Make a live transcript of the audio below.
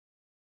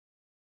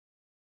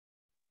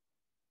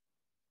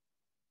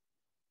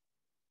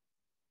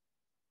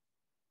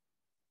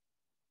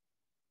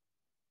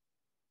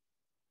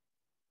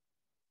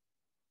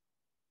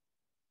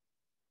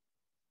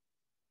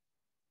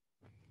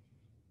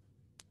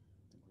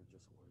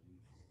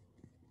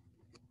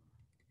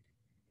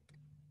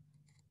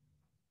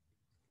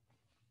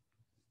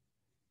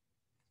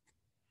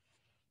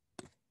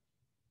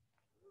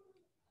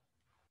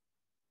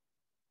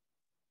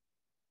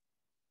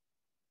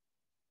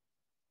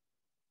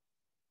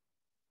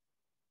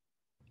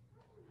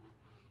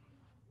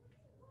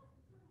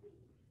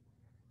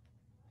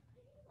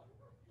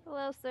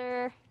Hello,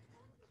 sir.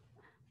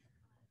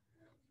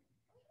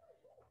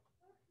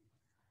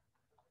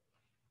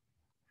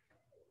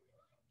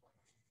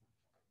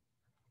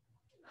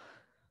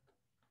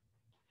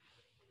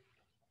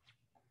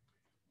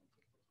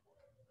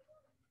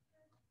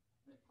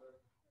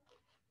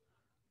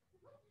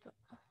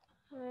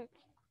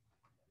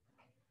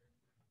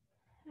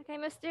 Okay,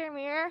 Mr.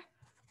 Amir,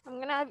 I'm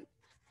gonna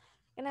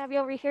have you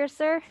over here,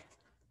 sir.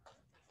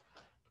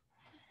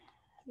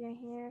 You're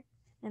here.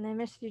 And then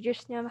Mr.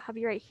 Justin, I'll have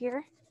you right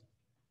here.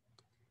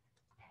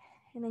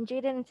 And then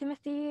Jaden and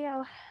Timothy,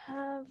 I'll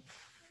have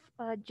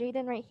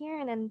Jaden right here,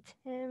 and then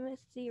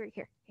Timothy right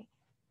here. Okay.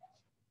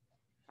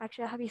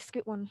 Actually, I'll have you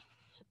scoot one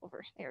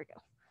over. There we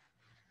go.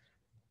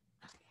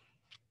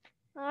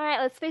 All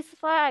right, let's face the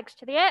flags.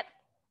 Chariot.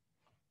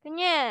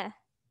 Kanya.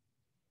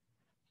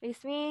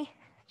 Face me.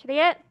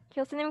 Chariot.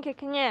 Kyosunim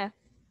Kanya.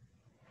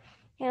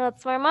 Okay,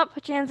 let's warm up.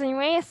 Put your hands on your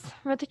waist.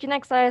 Rotate your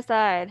neck side to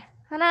side.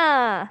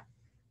 Hana.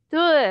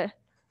 둘.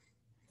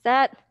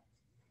 셋.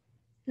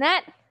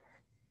 넷.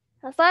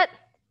 다섯.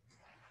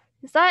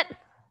 여섯.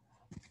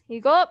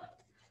 일곱.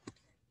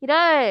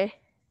 여덟.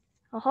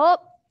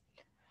 아홉.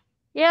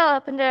 Yeah,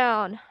 up and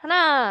down.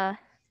 하나.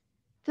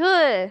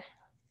 둘.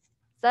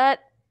 셋.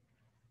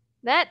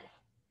 넷.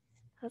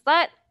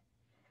 다섯.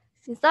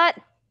 여섯.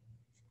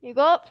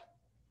 일곱.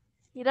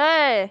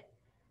 여덟.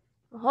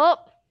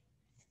 아홉.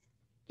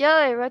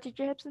 열. Rotate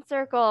your hips in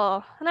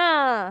circle.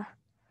 하나.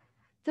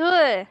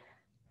 둘.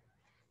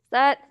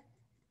 셋.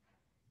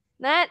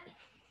 넷.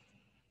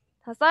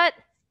 다섯.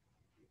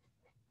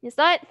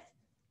 여섯.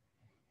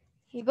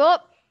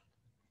 일곱.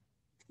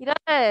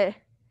 여덟.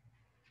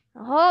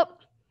 아홉.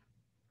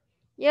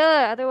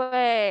 열. Other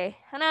way.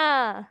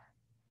 하나.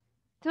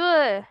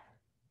 둘.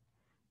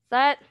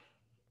 셋.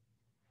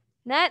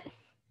 넷.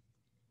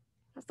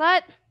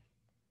 다섯.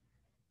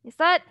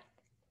 여섯.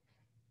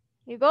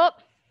 일곱.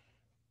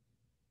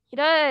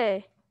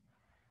 여덟.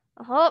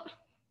 아홉.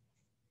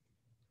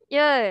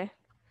 열.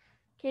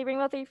 Okay, bring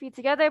both of your feet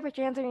together. Put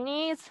your hands on your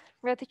knees.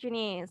 Rotate your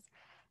knees.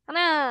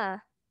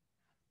 하나.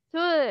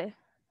 둘.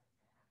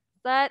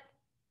 셋.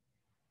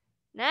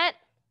 넷.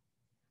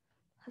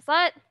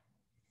 다섯.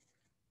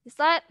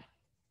 여섯.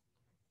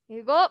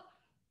 일곱.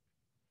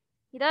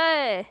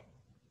 여덟.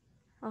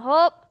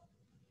 아홉.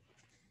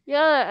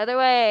 열. Other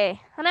way.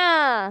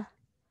 하나.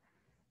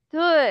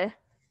 둘.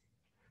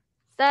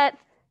 셋.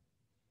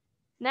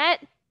 넷.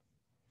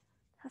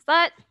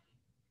 다섯.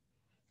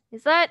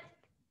 여섯.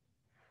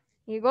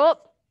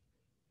 일곱.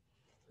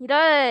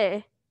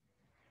 여덟.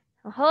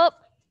 아홉.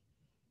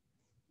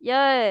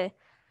 열.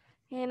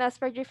 And now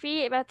spread your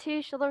feet about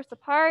 2 shoulders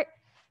apart.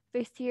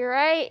 Face to your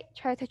right.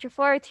 Try to touch your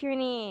forehead to your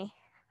knee.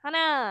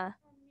 하나.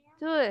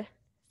 둘.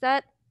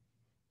 셋.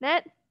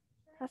 넷.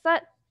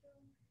 다섯.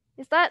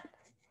 여섯.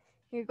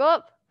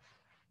 일곱.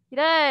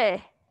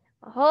 여덟.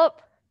 아홉.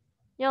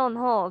 열. And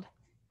hold.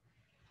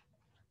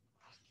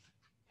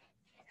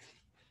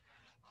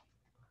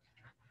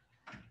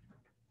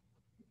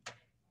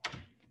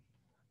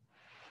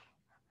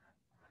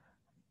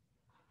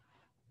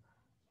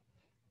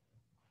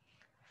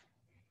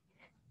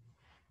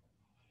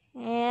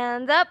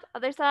 And up,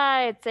 other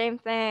side, same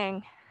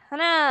thing.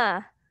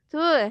 하나,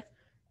 둘,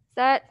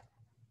 셋,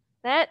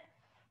 넷,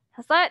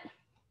 다섯,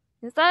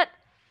 여섯,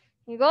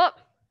 일곱,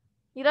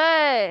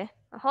 여덟,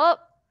 아홉,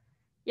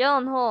 열,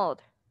 and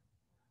hold.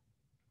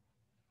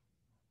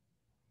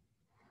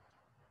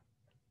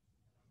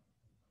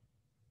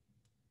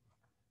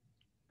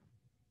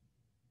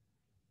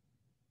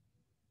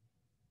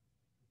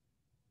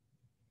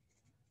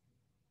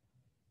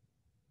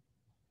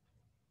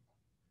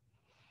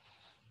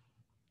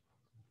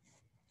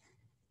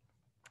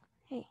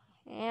 Okay,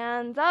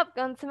 hands up,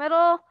 go into the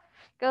middle,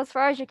 go as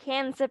far as you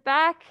can, sit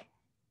back,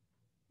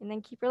 and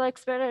then keep your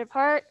legs spread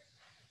apart.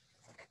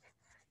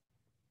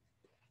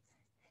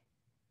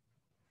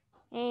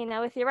 Okay,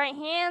 now with your right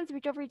hands,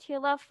 reach over to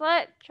your left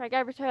foot, try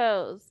grab your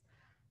toes.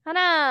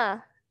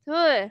 하나,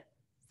 둘,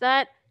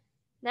 셋,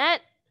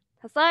 넷,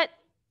 다섯,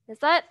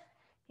 여섯,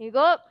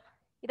 일곱,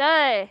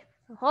 여덟,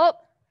 아홉,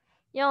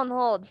 열, and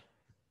hold.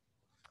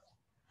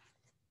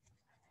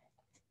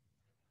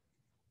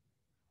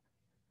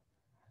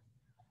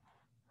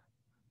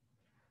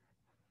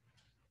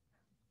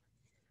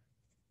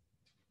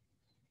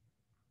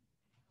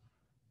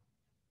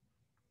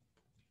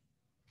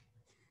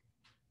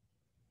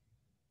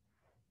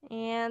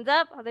 And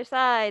up, other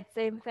side,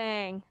 same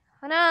thing.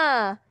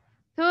 하나,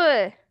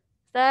 둘,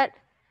 셋,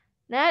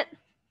 넷,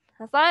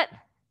 다섯,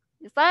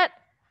 여섯,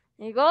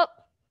 일곱,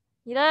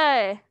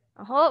 여덟,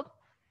 아홉,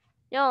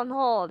 열, and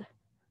hold.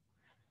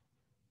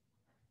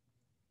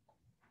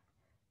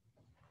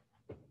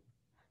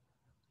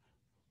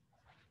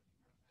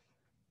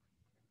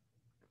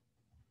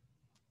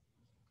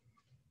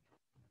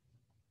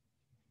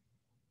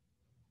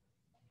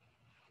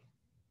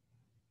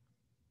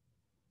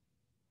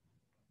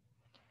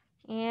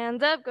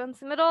 Hands up, go into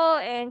the middle,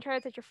 and try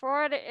to touch your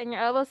forehead and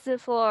your elbows to the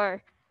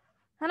floor.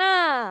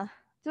 하나,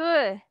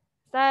 둘,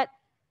 셋,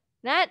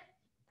 넷,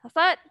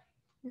 다섯,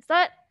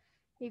 여섯,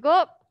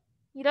 일곱,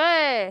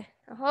 여덟,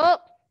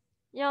 아홉,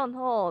 열,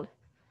 hold.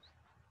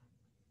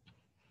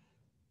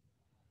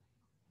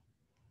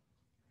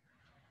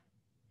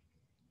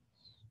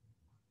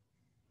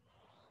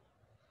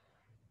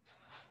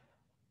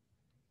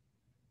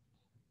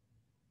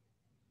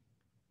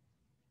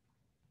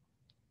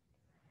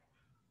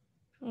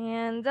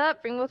 Hands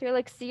up, bring both your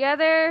legs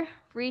together,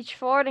 reach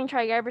forward and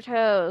try to grab your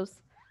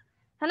toes.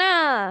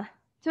 하나,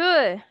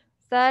 둘,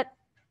 셋,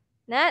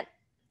 넷,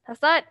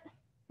 다섯,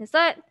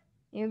 여섯,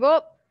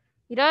 일곱,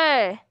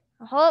 여덟,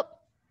 아홉,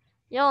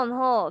 열,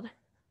 hold.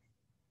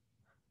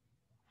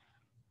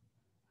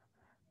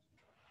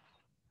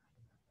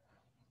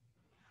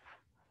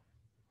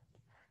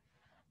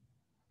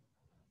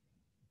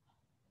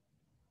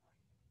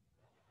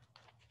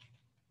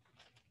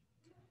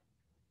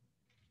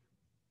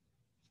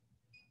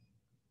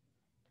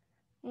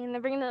 And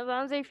then bring the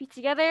bottoms of your feet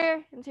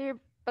together into your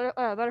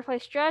butterfly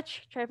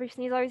stretch. Try to push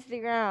knees always to the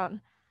ground.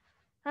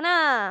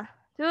 하나,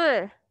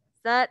 둘,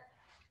 셋,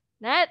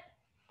 넷,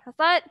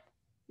 다섯,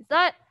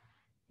 여섯,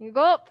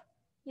 일곱,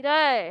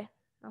 여덟,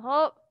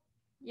 아홉,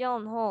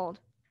 열, hold.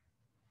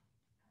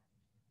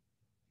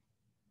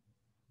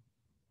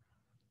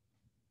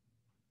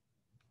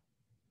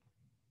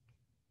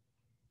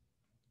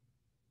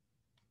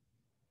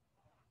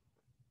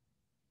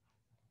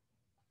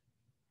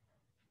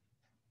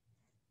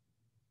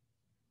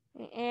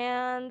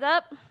 And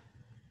up.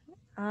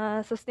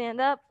 So stand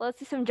up. Let's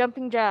do some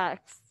jumping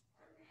jacks.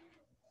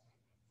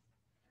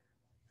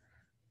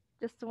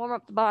 Just to warm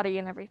up the body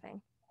and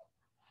everything.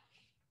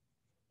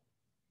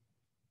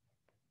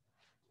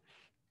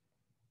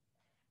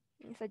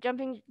 So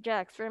jumping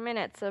jacks for a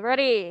minute. So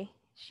ready?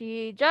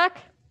 시작.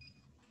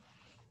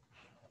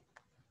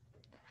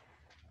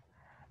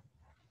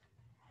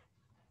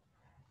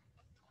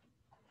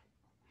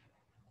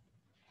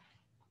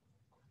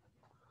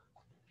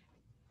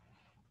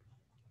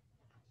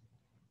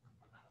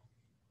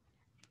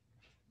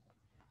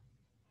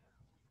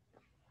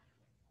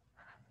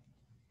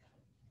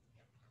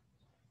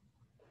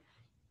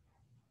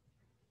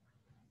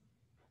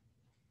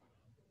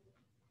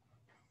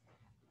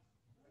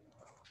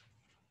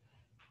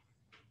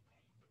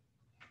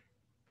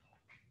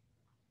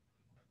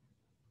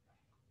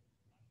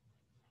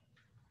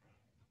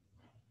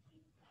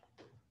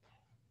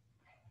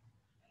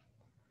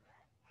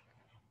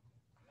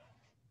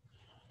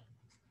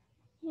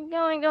 Keep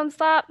going, don't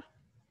stop.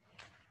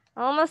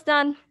 Almost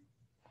done.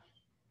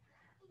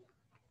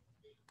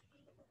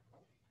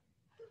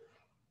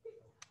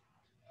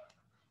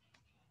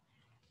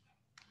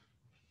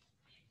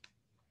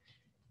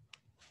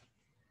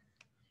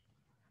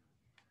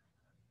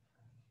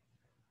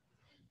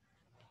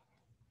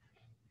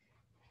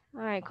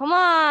 All right, come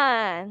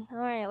on. All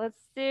right,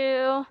 let's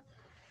do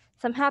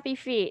some happy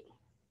feet.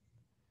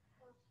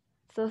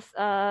 So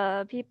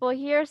people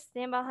here,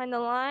 stand behind the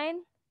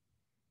line.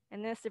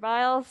 And Mr.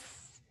 Biles,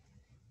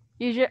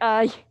 use your,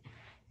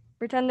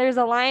 pretend there's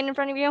a line in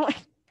front of you.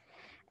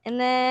 And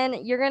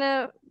then you're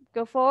gonna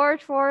go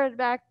forward, forward,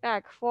 back,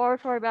 back,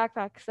 forward, forward, back,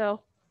 back.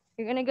 So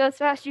you're gonna go as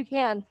fast as you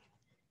can.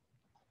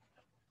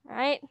 All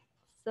right,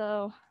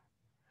 so.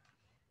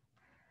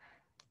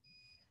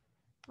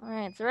 All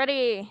right, so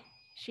ready,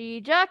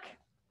 시작.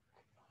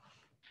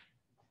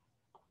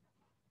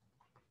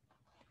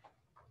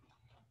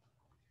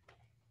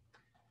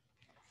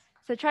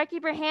 So try to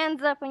keep your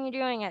hands up when you're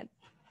doing it.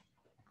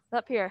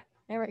 Up here,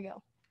 there we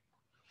go.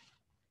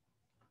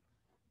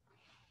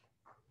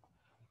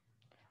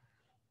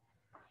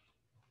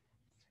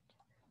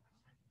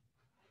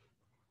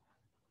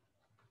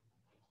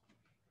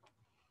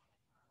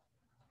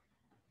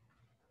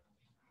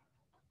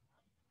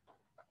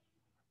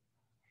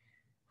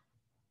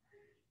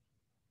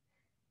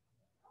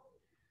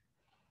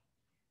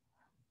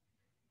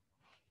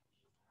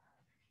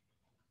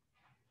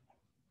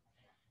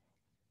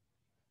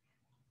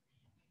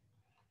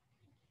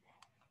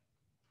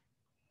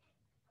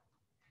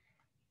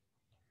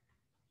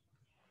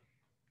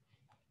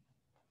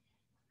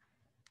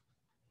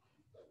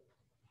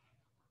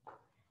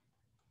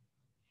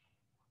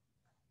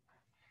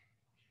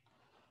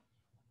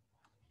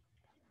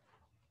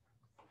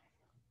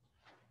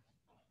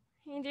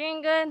 You're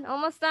doing good,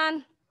 almost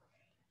done.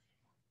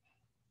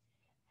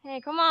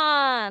 Hey, come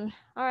on.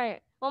 All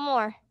right, one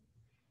more.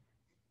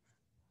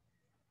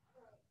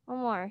 One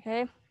more,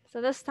 okay?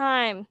 So this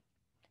time,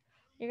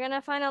 you're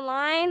gonna find a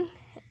line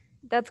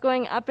that's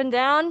going up and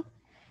down,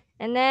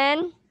 and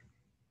then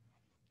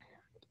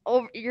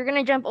you're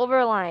gonna jump over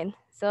a line.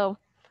 So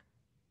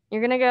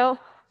you're gonna go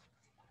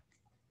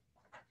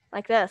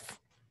like this.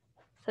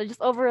 So just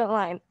over a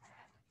line,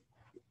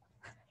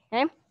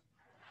 okay?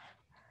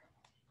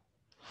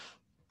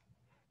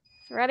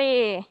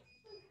 Ready,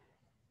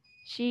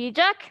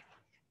 시작.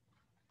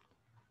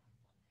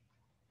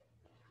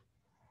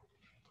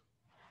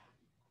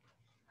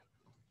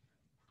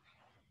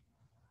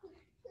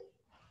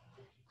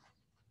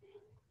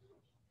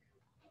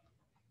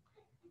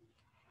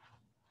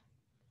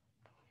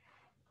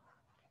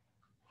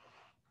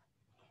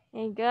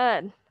 Okay,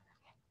 good.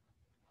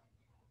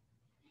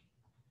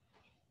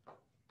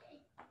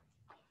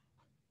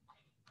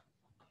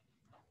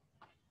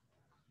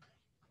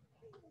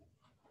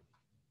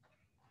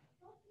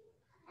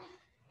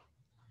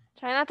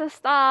 Try not to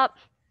stop.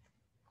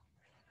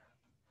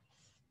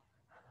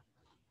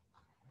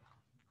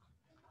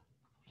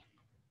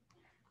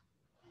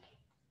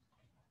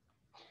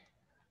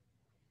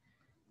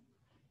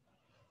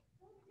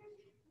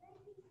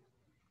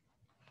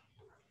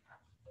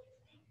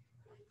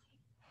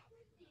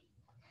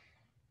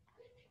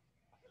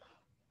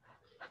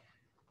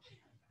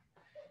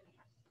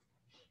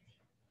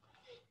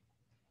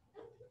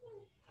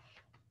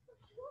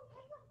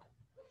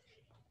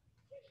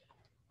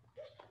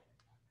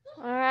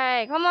 All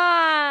right, come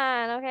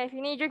on. Okay, if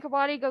you need a drink of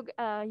water, go.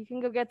 You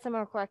can go get some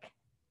real quick.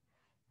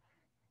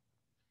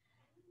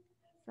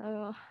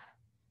 So,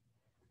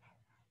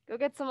 go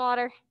get some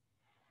water.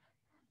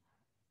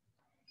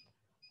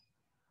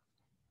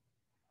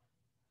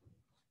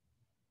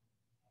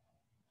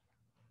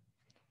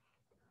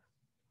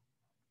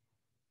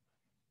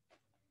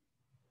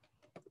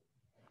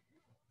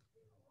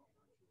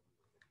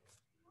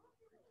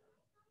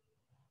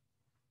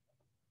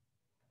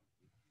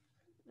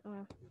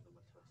 Oh.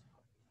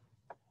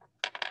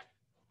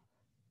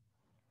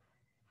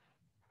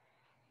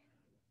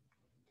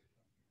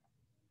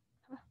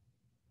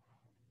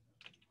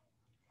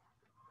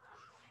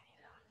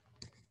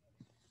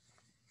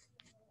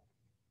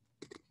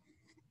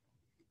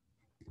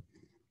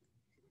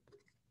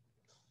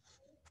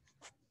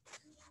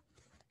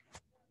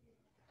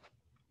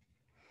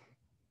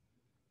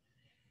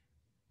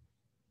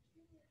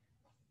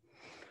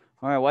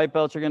 All right, white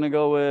belts are going to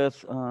go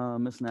with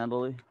Miss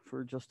Natalie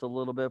for just a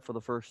little bit for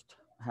the first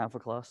half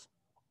of class.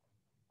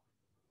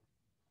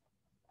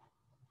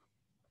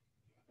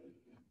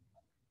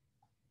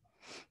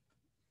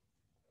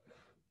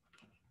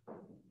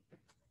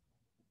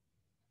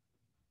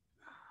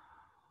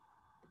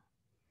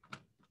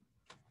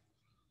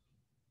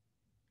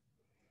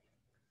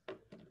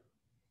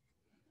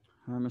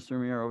 All right, Mr.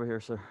 Amir, over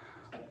here, sir.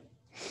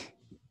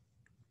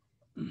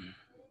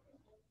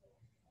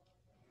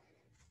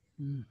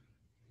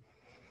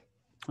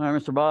 All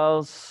right, Mr.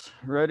 Biles,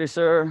 ready,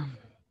 sir?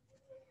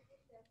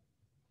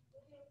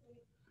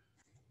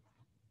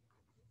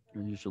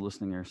 You're used to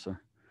listening here, sir.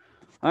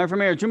 All right,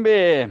 from here,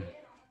 준비.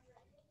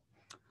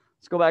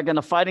 Let's go back in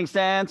the fighting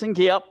stance and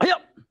key up.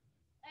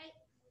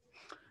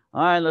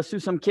 All right, let's do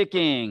some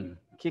kicking.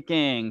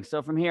 Kicking.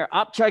 So from here,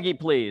 up chuggy,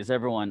 please,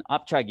 everyone.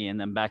 Up chuggy, and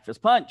then back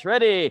fist punch.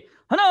 Ready?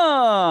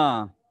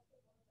 Hana!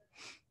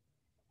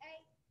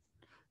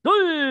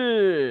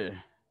 둘.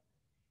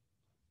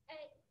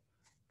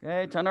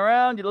 Okay, turn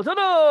around. 뒤로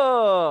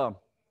서로.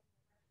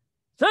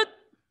 셋.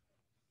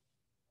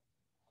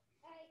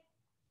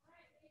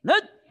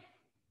 넷.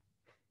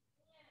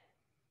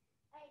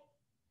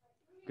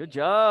 Good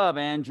job,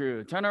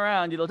 Andrew. Turn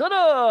around. 뒤로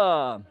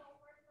서로.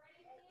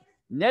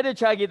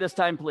 Nedichagi this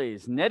time,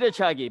 please.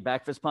 Nedichagi,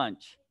 back fist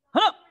punch.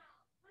 Hana!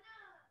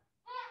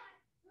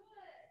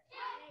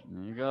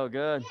 There you go,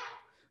 good.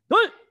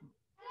 둘.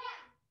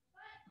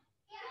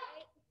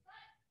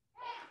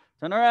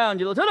 Turn around.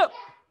 뒤로 서로.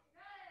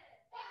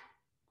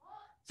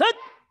 셋.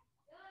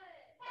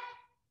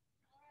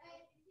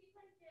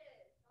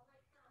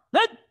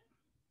 넷.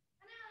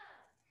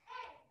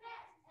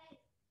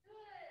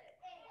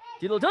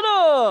 뒤로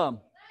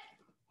서로.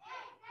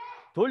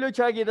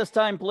 돌려차기 this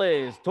time,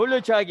 please.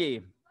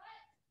 돌려차기.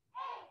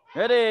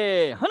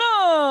 Ready?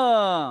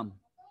 하나.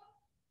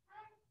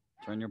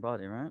 Turn your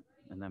body, right?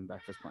 And then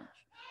back fist punch.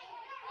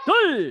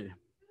 둘.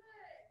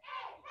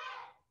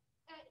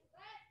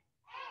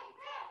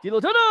 뒤로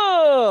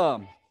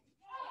서로.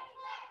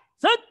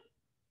 셋.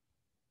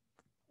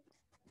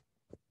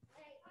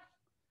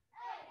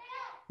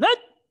 넷.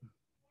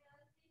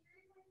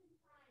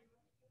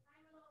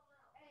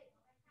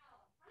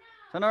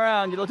 Turn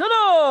around. 뒤로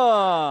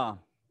서로.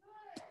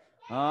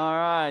 All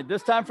right.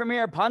 This time from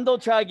here,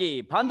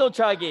 반도차기.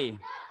 반도차기.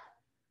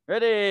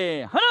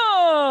 Ready?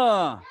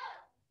 하나.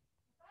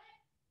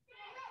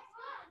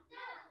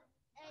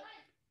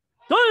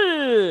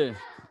 둘.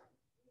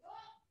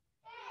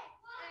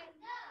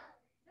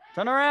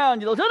 Turn around.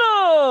 뒤로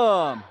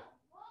서로.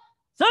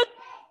 셋.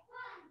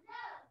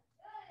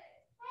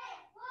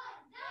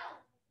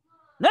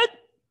 넷.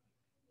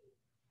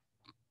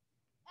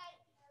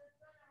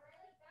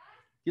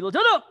 뒤로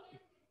서로.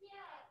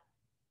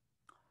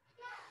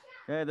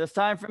 Okay, this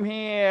time from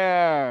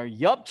here.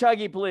 Yup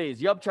chuggy,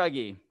 please. Yup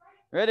chuggy.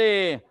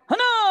 Ready?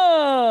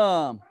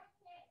 하나.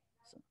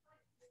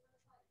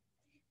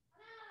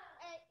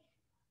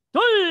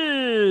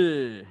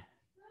 둘.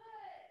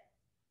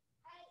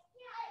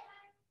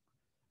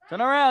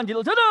 Turn around.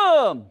 뒤로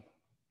서로.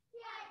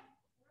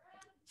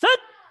 셋.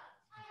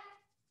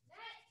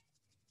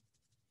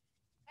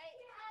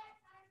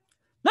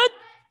 넷.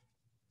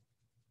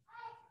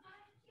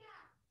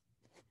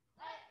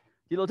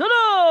 뒤로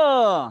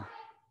서로.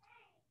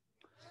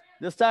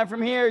 This time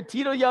from here,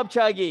 Tito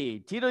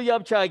Yupchagi. Tito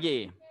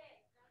Yupchagi.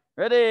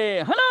 Ready?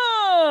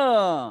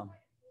 하나.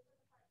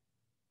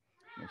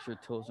 Make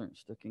sure toes aren't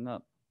sticking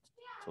up.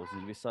 Toes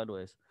need to be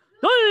sideways.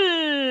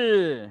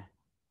 Hey!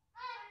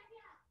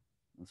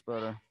 That's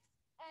better.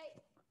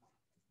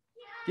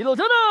 뒤로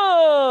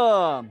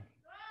전환!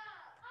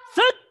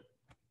 Sit!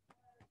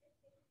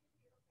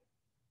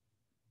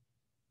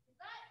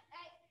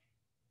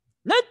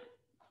 넷!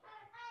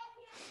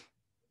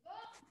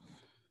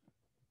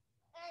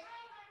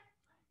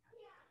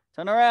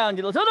 Turn around,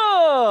 뒤로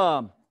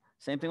전환!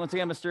 Same thing once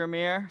again, Mr.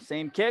 Amir.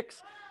 Same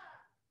kicks.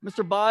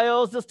 Mr.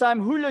 Biles, this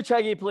time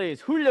hulyo차기,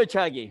 please.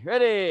 hulyo차기.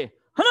 Ready?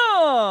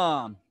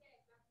 하나!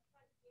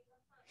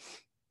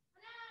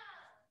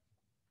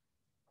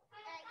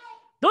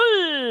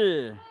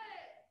 둘!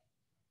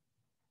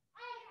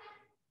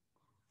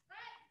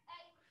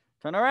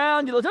 Turn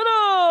around, 뒤로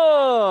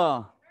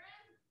전환!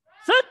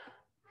 셋!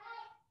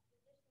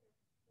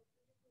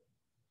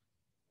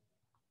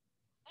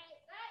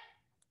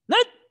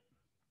 넷!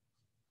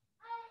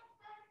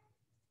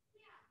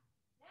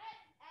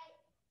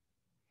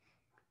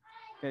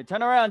 Okay,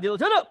 turn around, 뒤로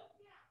전환!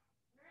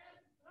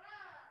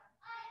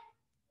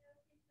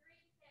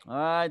 All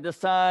right, this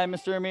time,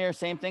 Mr. Amir,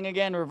 same thing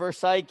again, reverse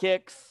side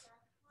kicks.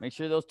 Make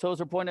sure those toes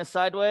are pointed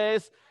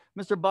sideways.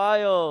 Mr.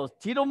 Biles,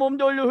 뒤로 몸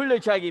돌려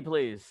흘려차기,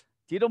 please.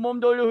 뒤로 몸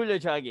돌려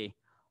흘려차기.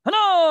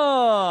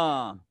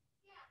 하나!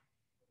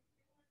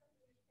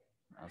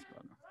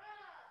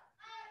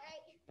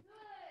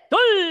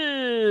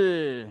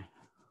 둘!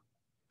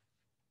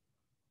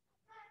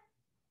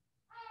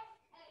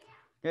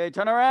 Okay,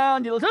 turn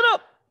around, 뒤로 turn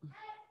up!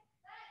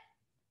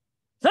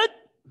 셋!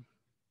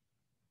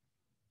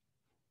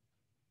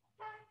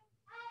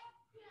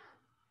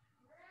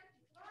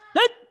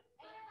 넷!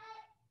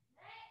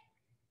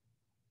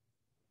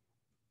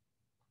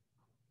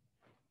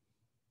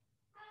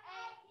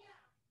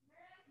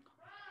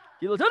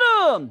 뒤로 turn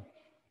up!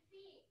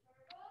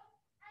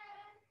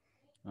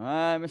 All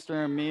right,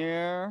 Mr.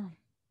 Amir.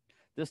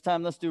 This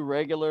time, let's do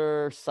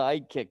regular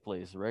side kick,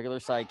 please. Regular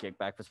side kick,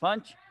 back fist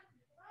punch.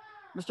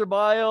 Mr.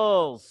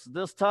 Biles,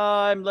 this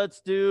time,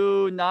 let's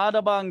do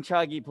나다방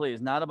차기,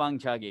 please. 나다방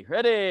차기.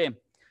 Ready?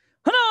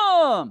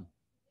 하나!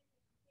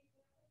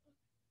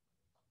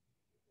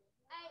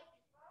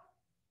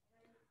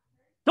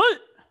 둘!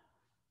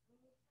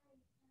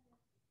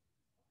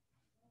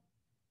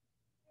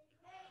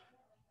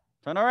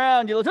 Turn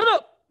around, 뒤로 turn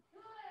up!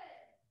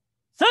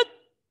 셋!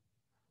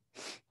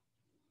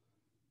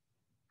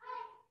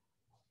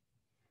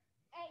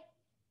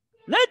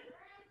 넷!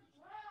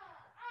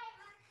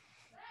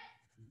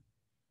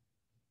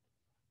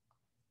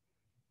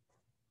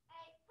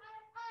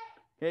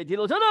 Okay,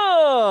 뒤로 turn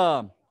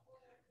up!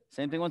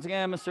 Same thing once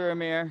again, Mr.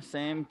 Amir.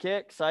 Same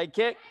kick, side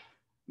kick.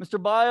 Mr.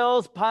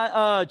 Biles,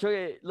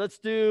 let's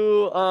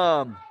do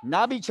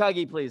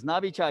나비차기, please.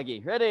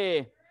 나비차기.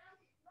 Ready?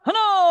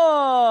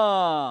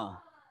 하나!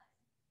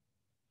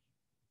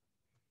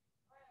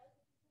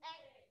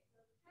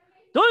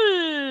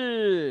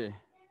 둘!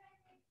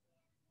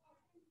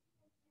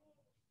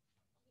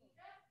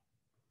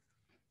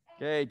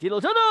 Okay, 뒤로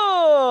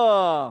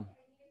전환!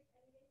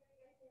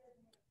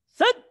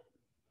 셋!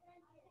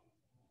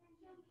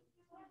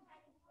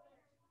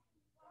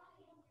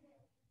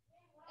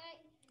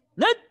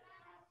 넷!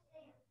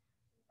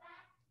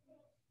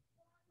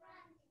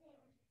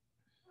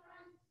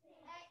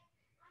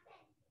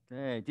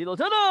 Okay, 뒤로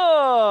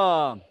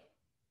전환!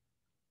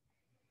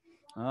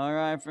 All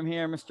right, from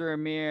here, Mr.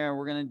 Amir,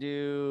 we're gonna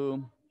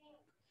do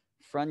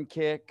front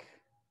kick,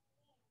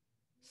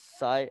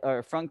 side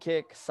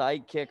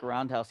kick,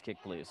 roundhouse kick,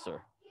 please, sir.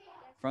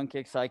 Front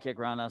kick, side kick,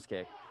 roundhouse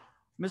kick.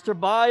 Mr.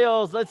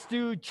 Biles, let's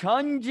do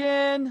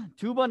천진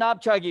두 번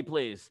앞차기,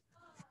 please.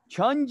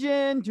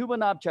 천진 두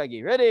번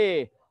앞차기.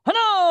 Ready?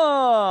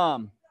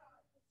 하나!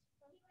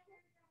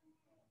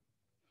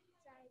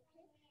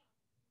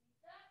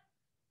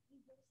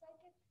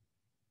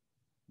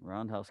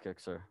 Roundhouse kick,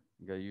 sir.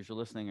 You gotta use your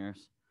listening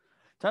ears.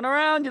 Turn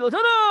around, 뒤로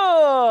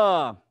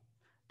전환!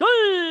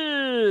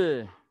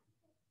 둘!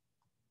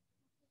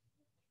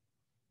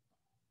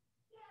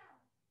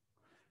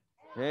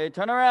 Okay,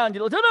 turn around,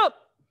 뒤로 전환!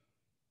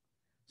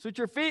 Switch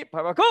your feet,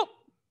 발바꿈!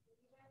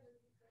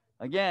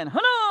 Again,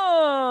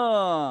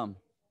 하나!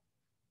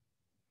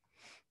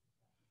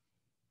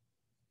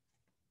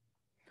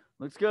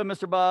 Looks good,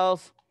 Mr.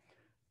 Biles.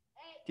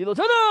 뒤로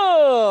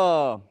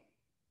전환!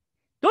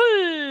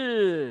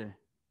 둘!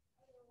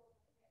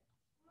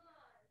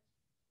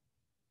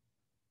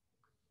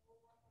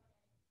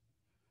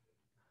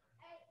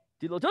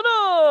 뒤로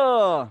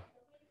전환!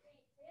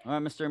 All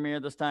right, Mr. Amir,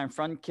 this time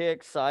front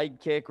kick, side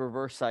kick,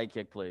 reverse side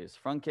kick, please.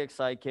 Front kick,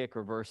 side kick,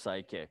 reverse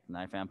side kick.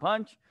 Knife hand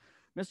punch.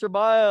 Mr.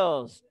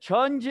 Biles,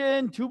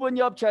 천진 두 번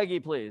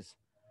옆차기, please.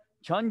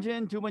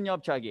 천진 두 번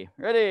옆차기.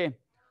 Ready?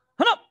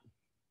 하나!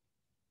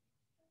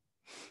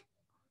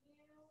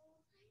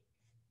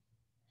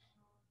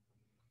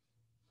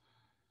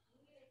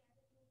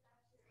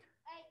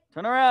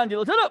 Turn around,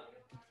 뒤로 turn up!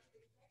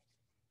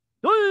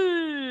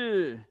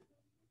 둘!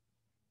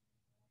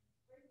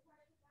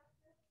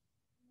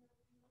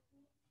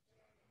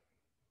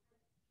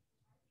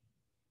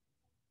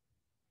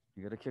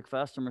 You gotta kick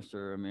faster,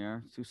 Mr.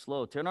 Amir. It's too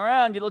slow. Turn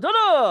around.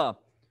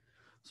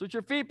 Switch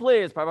your feet,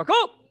 please.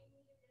 Parabako.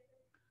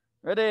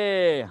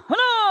 Ready.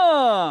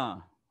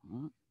 Hana.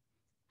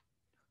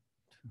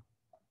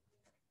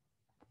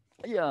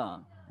 Yeah.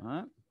 All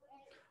right.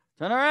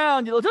 Turn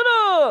around.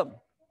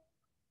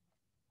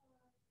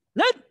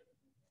 Net.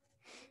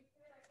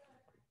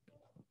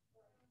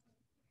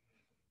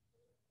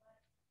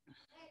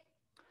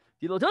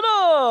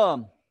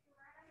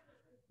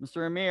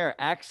 Mr. Amir,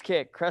 axe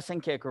kick,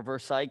 crescent kick,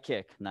 reverse side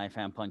kick, knife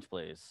hand punch,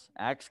 please.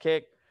 Axe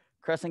kick,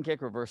 crescent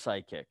kick, reverse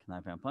side kick,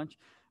 knife hand punch.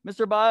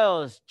 Mr.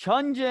 Biles,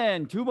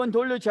 천진 두 번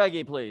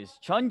돌려차기, please.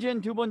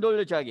 천진 두 번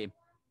돌려차기.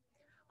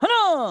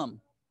 하나.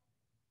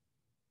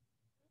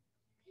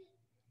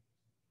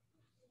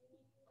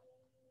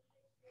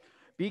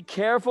 Be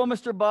careful,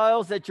 Mr.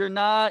 Biles, that you're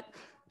not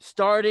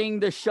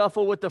starting the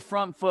shuffle with the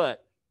front foot.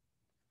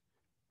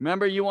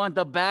 Remember, you want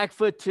the back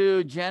foot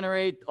to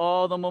generate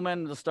all the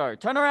momentum to start.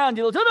 Turn around.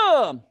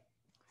 Mr.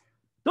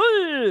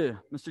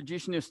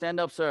 Jishnu, stand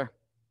up, sir.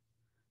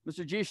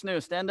 Mr.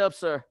 Jishnu, stand up,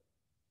 sir.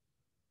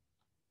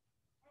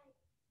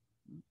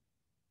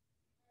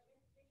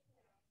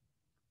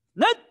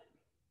 Net.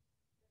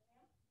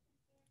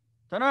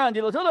 Turn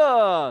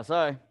around.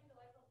 Sorry.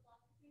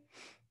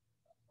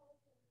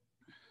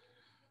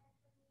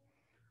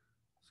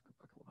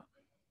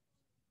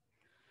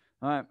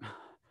 All right.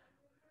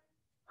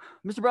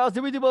 Mr. Browse,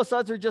 did we do both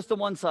sides or just the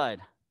one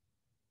side?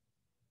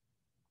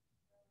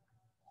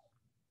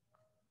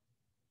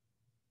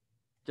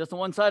 Just the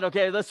one side?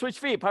 Okay, let's switch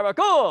feet.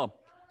 Parako.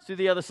 Let's do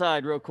the other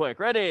side real quick.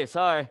 Ready?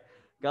 Sorry.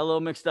 Got a little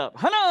mixed up.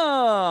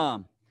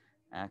 Hana.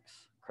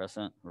 Axe,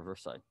 crescent,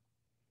 reverse side.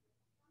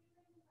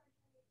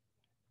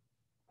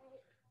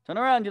 Turn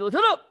around.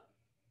 Turn up.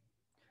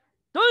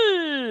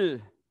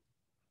 둘.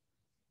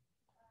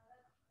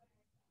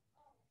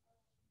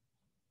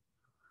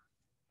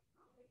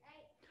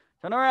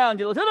 Turn around.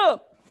 Turn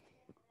up.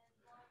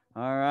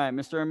 All right,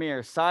 Mr.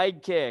 Amir.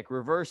 Side kick,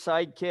 reverse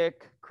side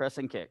kick,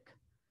 crescent kick.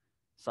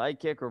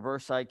 Side kick,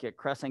 reverse side kick,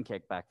 crescent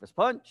kick, back fist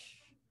punch.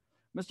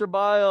 Mr.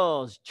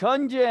 Biles,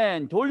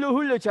 천진 돌려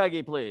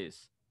흘려차기,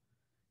 please.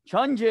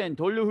 천진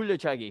돌려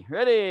흘려차기.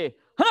 Ready?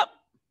 하나.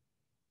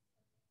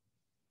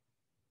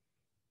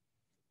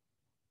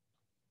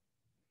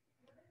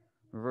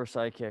 Reverse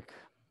side kick.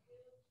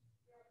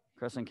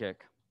 Crescent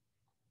kick.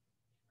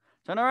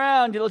 Turn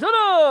around. 뒤로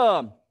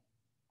turn.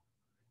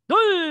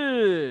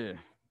 둘.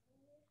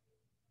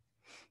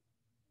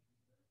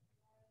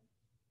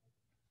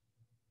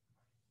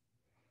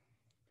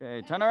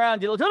 Okay, turn around.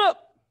 뒤로 turn.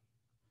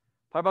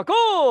 발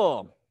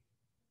바꿔.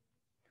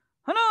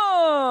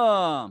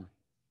 하나.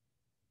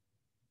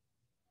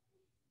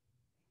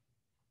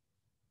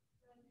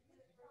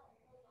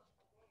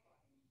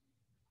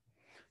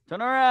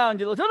 Turn around.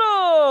 뒤로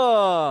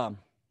turn.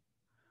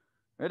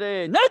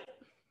 Ready? Net.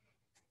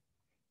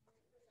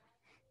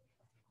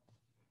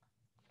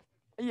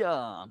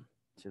 Yeah.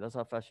 See, that's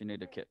how fast you need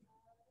to kick.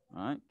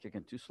 All right,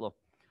 kicking too slow.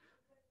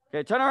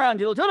 Okay, turn around.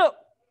 뒤로 turn.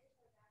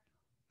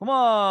 Come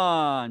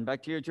on.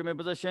 Back to your Jumi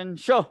position.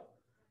 Show.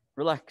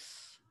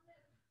 Relax.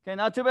 Okay,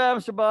 not too bad,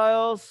 Mr.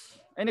 Biles.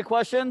 Any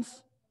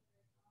questions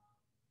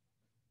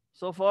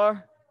so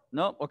far?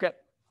 No? Okay.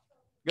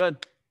 Good.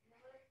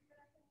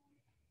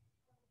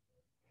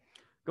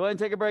 Go ahead and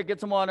take a break. Get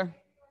some water.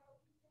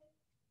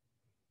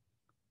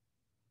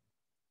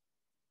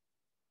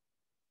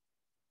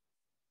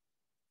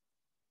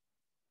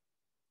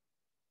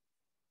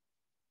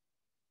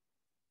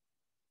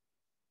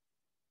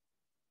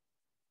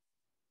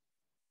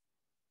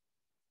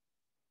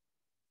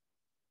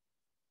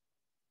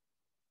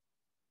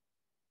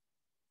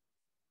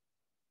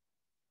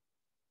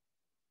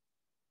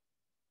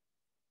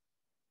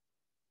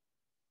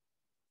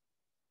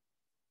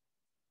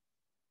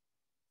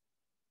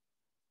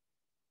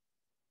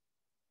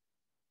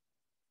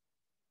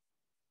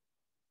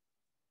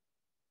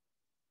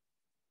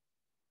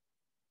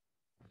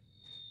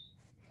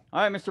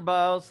 All right, Mr.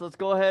 Biles, let's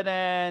go ahead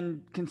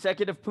and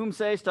consecutive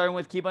Poomsae, starting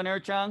with Kiba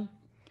Nerchang,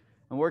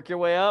 and work your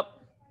way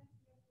up.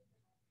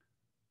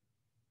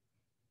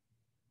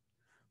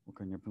 Work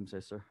on your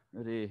Poomsae, sir.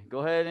 Ready? Go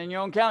ahead in your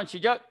own count.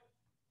 Shijak.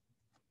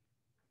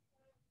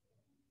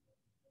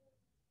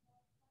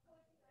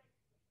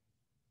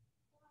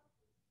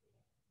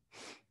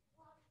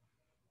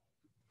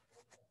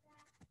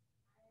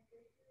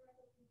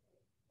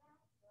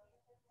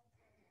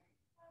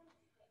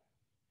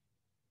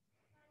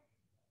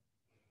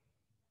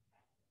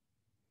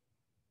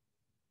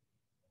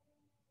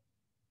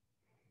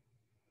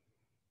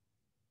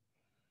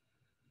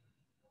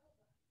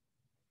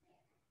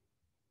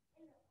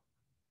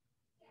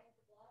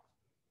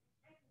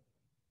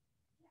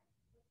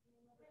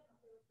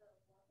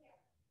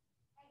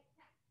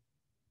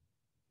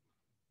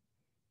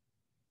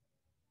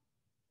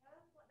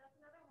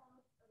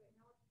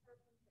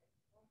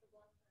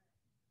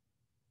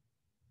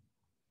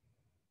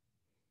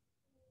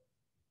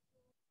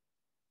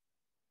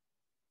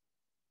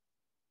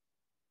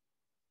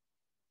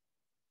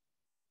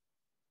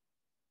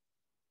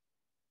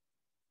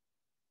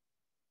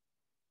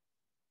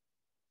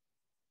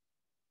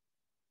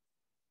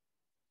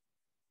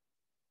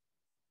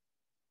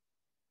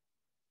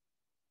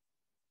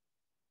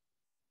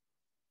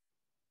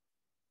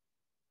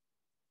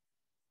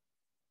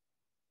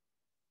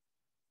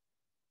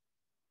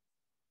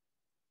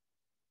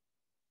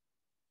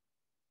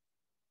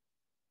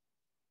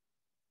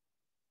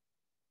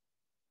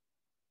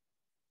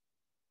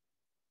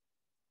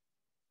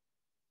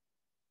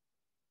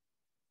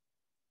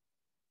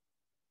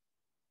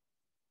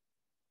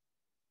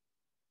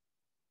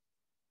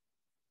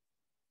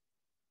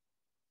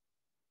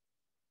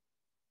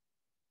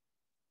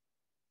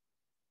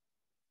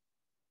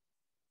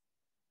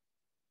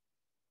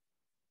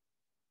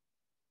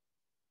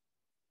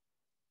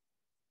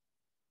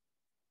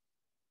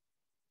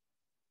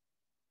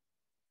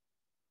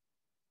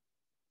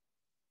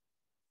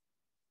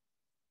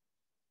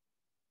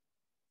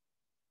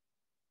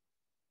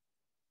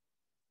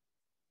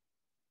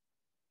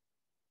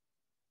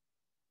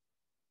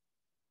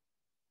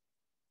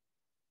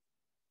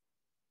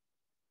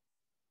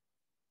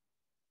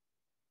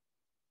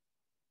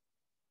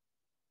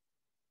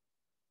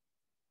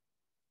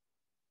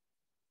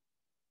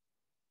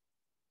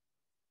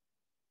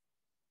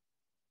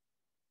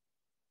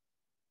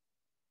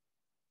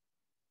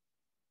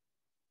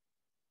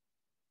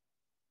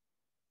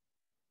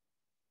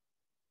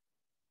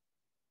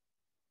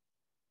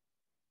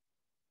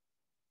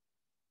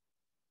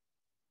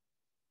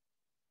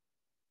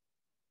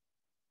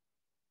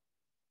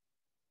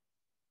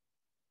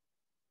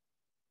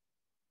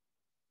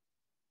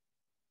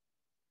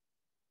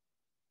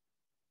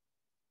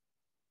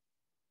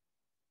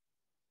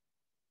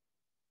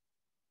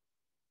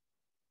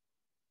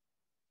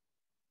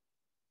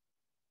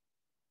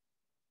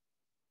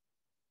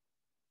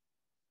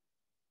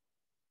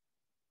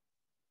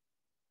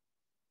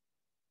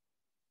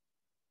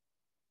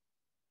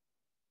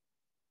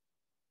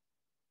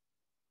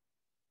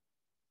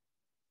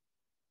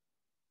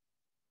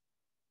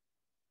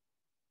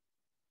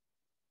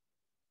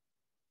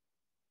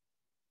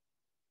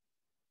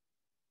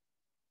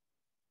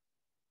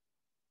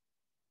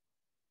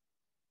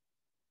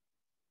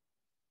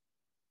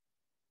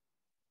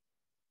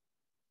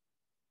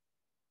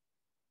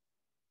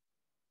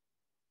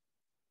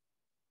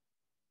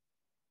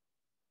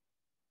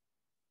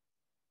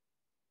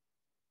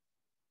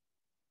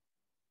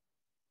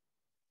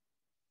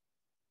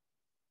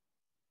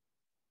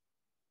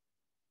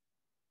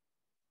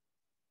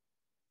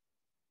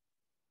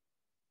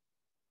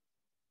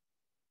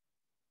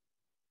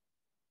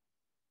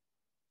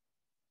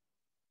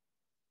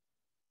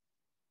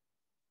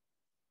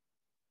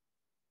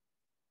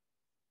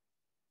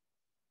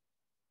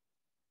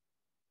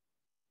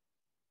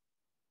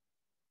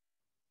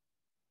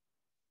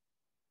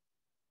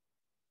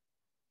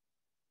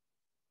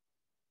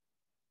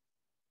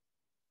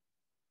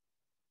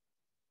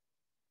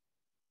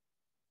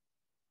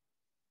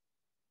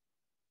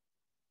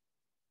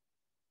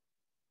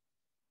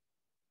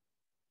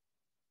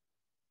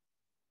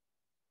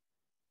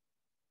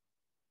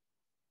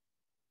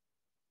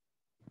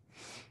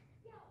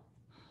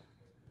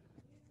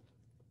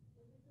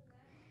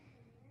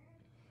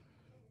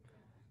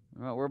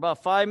 All right, we're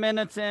about 5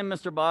 minutes in,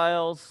 Mr.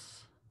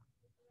 Biles.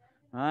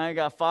 All right,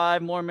 got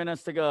 5 more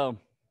minutes to go.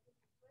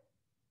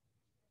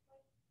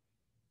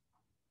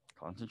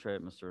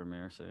 Concentrate, Mr.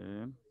 Amir.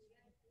 Same.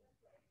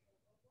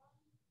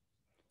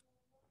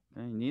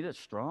 Okay, you need it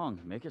strong.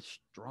 Make it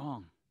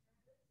strong.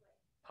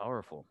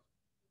 Powerful.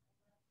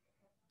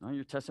 No,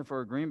 you're testing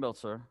for a green belt,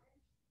 sir.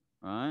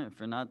 All right.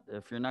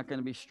 If you're not going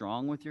to be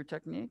strong with your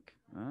technique,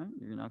 all right,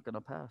 you're not going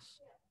to pass.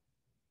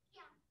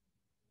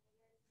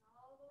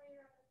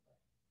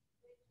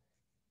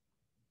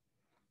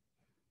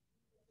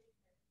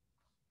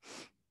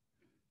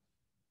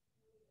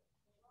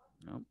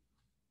 Nope.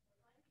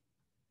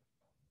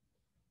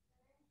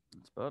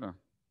 It's better.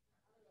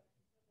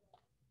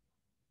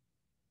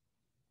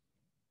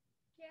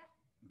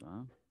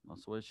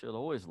 That's the way it should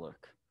always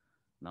look.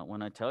 Not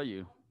when I tell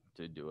you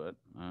to do it.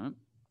 All right.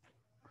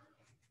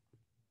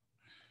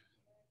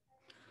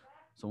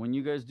 So when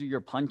you guys do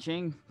your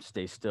punching,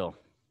 stay still.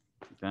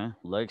 Okay.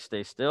 Legs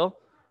stay still.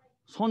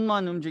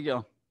 손만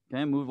움직여.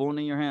 Okay. Move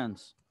only your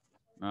hands.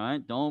 All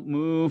right. Don't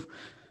move.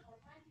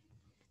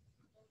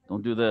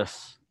 Don't do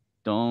this.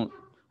 Don't.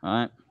 All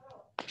right.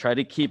 Try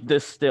to keep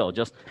this still.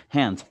 Just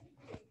hands.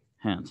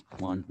 Hands.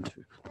 1,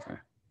 2, 3.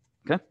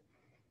 Okay.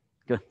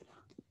 Good.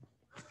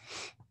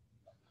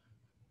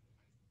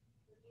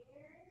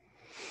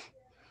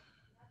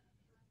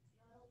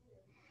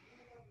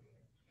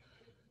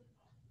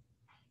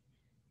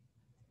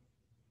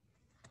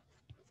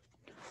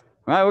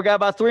 All right, we got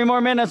about 3 more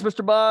minutes,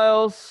 Mr.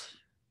 Biles.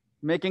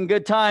 Making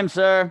good time,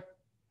 sir.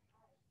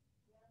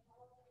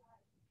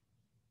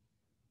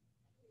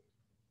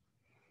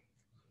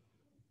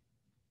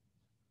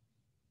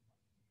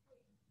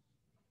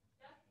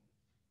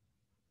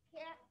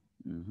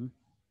 Mm-hmm.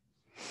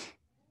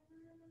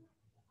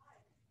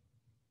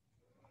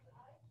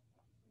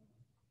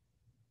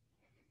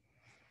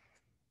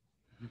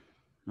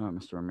 All right,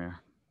 Mr. Amir.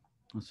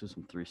 Let's do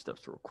some 3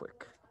 steps real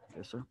quick.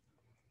 Yes, sir.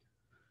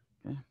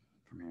 Okay,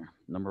 from here.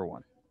 Number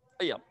 1.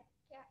 Yeah.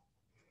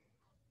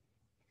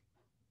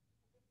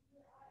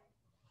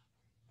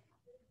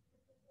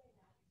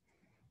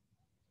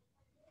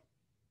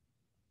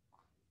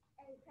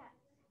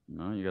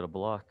 No, you got to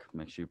block.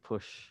 Make sure you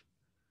push,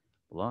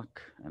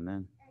 block, and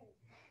then.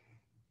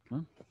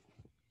 Okay.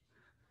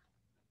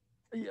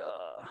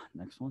 Yeah.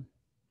 Next one.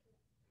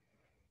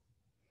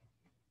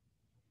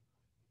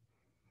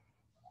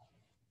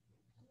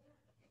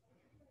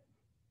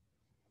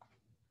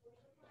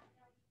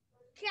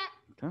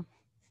 Okay.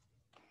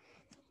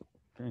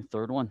 Okay,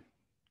 third one.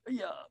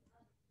 Yeah.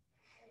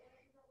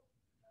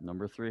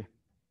 Number 3.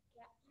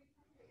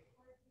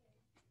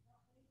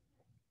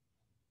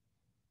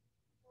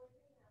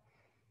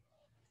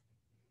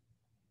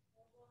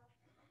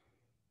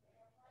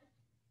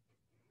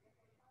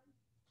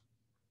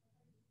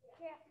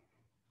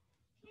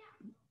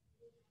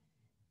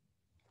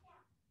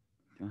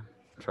 Okay.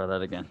 Try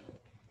that again.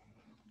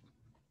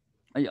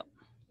 Yeah.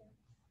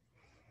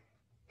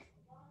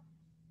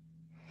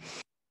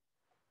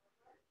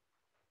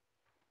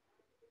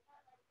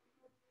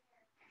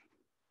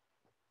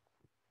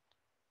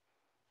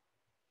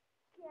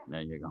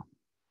 There you go.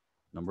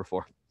 Number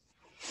 4.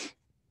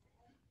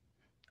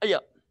 Yeah.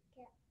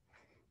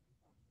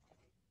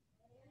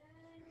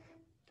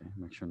 Okay,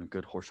 make sure in a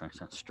good horse eye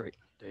sound straight.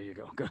 There you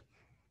go. Good.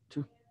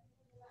 2.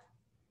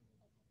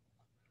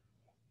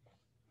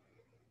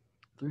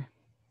 3.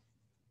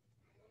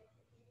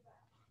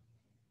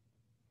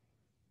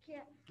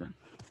 Good.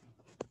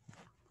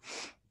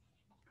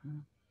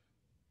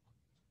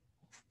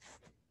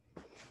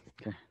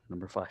 Okay,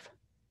 number 5.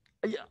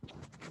 Yeah.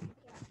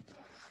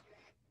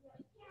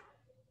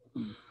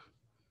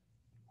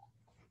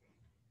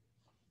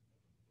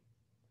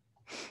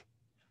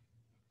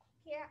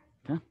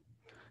 Okay.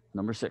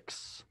 Number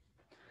 6.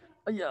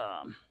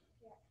 Yeah.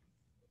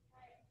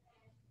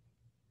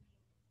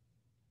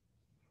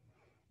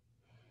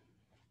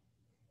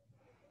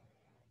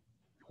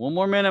 One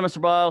more minute,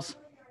 Mr. Biles.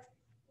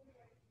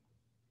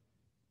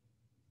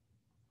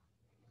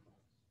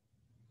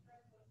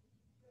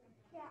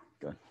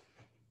 Good.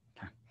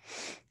 Okay.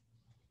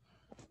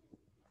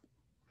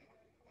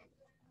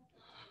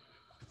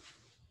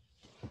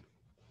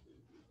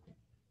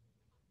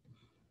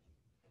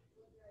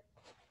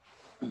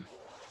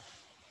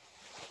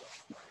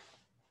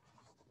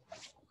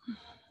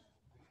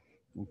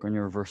 Work on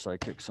your reverse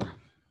side kick, sir. I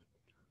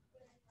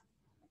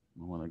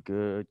want a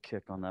good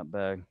kick on that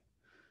bag.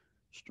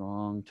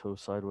 Strong toe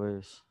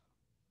sideways.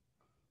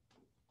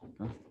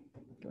 Okay.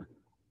 Good.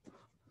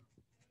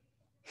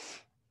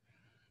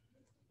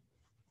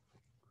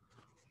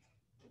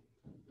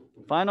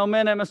 Final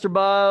minute, Mr.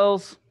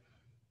 Biles.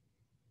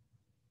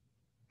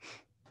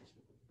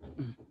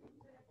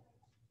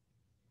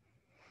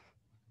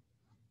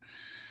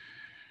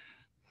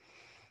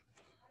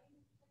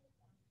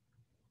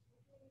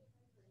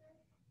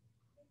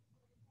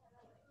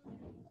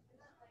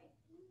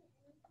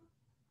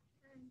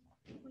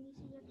 When you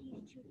say you have to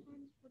use 2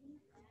 hands, what do you?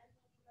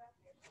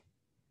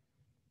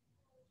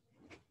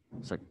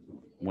 It's like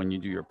when you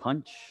do your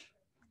punch,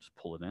 just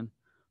pull it in.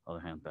 Other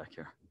hand back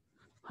here.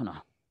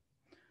 하나.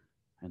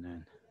 And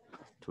then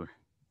둘.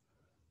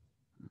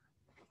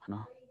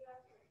 하나.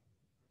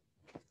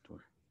 둘.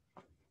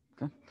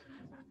 Okay.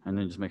 And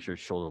then just make sure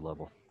it's shoulder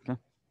level. Okay.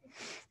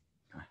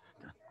 Okay.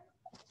 Good.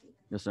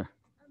 Yes, sir.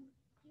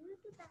 Do you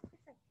do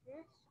backwards like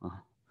this?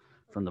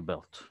 From the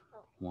belt.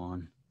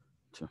 1,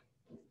 2.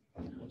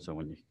 So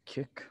when you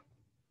kick.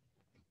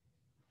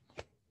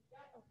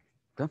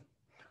 Okay.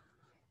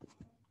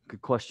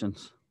 Good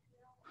questions.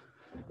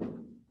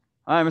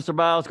 All right, Mr.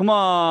 Biles, come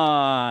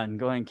on.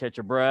 Go ahead and catch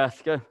your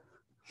breath. Good.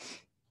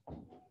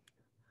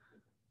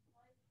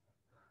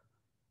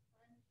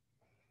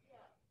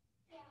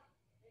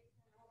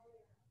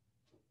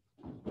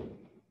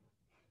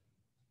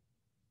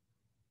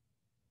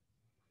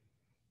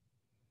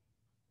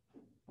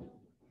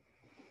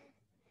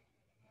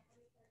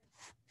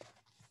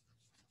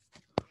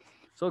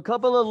 So a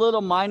couple of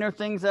little minor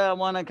things that I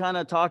want to kind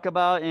of talk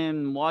about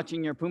in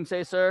watching your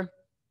Poomsae, sir.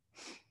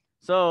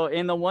 So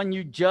in the one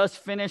you just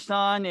finished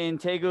on in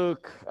Taeguk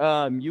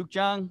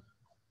Yukjang,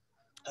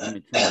 let me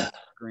turn my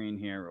screen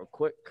here real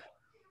quick.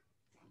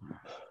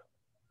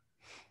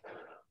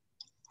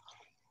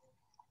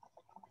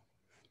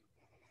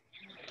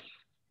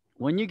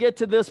 When you get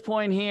to this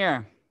point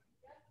here,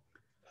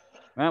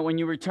 right, when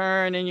you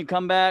return and you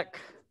come back,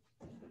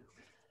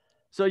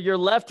 so your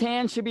left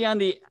hand should be on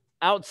the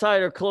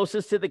outside or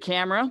closest to the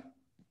camera.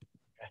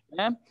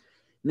 Okay.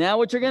 Now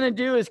what you're going to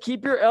do is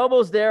keep your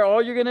elbows there.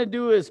 All you're going to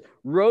do is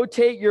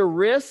rotate your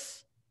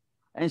wrists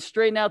and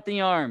straighten out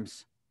the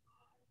arms.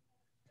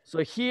 So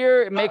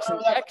here it makes an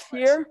X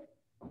here.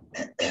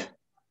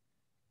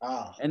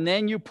 And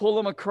then you pull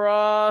them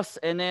across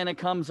and then it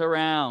comes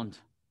around.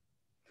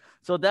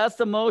 So that's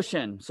the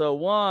motion. So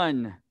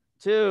 1,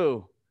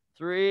 2,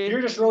 3.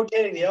 You're just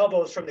rotating the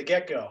elbows from the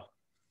get-go.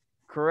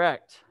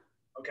 Correct.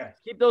 Okay.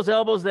 Keep those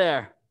elbows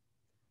there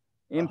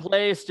in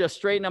place. Just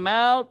straighten them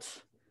out,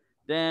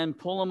 then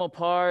pull them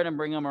apart and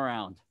bring them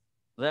around.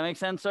 Does that make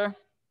sense, sir?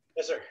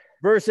 Yes, sir.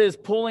 Versus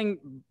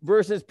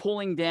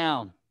pulling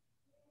down.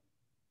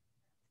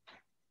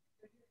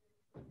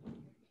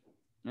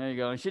 There you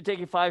go. It should take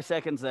you 5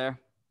 seconds there.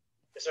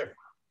 Yes, sir.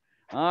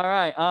 All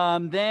right.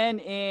 Then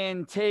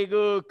in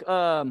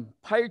Taeguk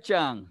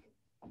Pairjang,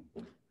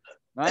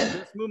 right?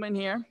 This movement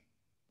here.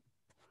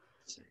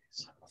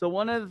 So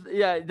one of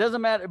the, it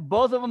doesn't matter.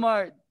 Both of them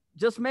are,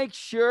 just make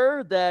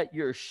sure that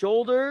your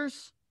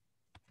shoulders,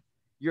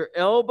 your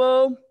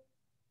elbow,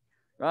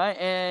 right,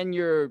 and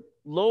your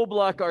low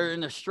block are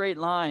in a straight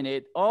line.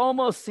 It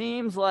almost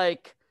seems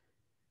like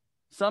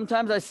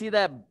sometimes I see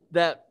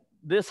that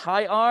this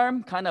high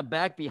arm kind of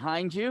back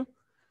behind you.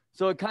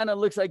 So it kind of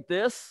looks like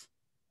this.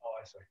 Oh,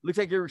 I see. Looks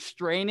like you're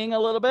straining a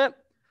little bit.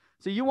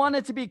 So you want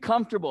it to be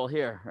comfortable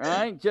here,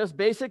 right? Just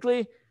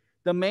basically,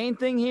 the main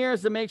thing here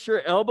is to make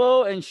sure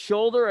elbow and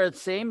shoulder are at the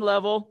same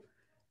level.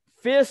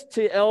 Fist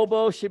to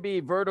elbow should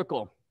be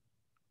vertical.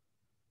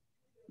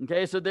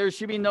 Okay, so there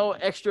should be no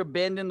extra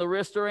bend in the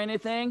wrist or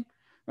anything,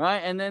 right?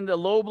 And then the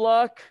low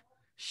block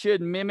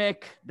should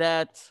mimic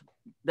that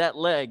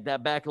leg,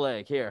 that back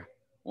leg here.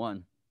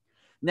 1.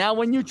 Now,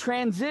 when you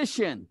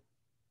transition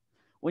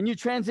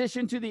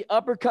to the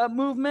uppercut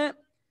movement,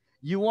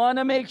 you want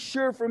to make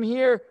sure from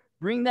here,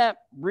 bring that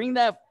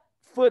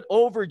foot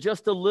over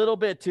just a little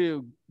bit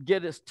to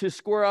get it to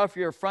square off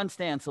your front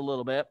stance a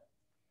little bit.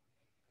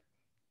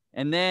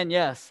 And then,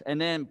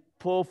 and then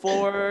pull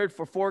forward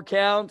for 4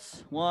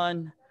 counts.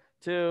 1,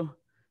 2,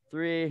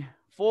 3,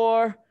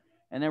 4,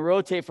 and then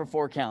rotate for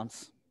 4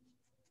 counts.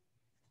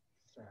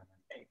 7,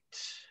 8.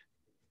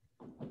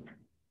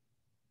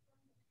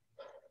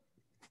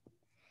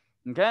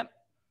 Okay,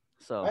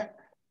 so Right.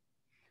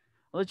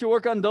 I'll let you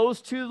work on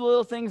those 2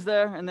 little things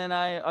there, and then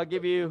I'll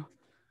give you,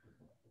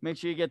 make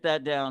sure you get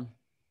that down.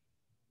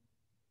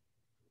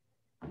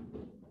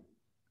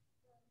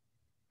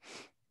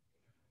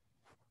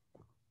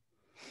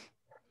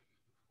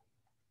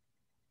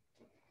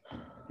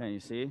 Okay, you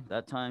see,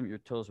 that time your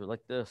toes were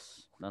like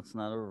this. That's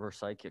not a reverse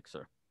side kick,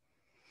 sir.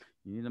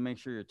 You need to make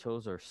sure your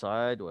toes are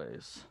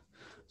sideways.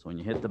 So when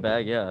you hit the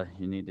bag,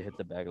 you need to hit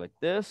the bag like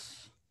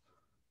this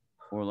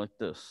or like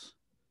this,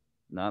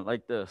 not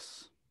like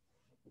this.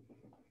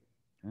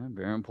 Okay,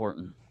 very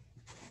important.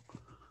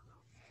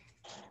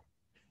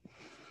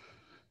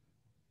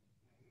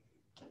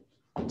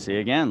 See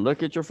again,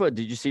 look at your foot.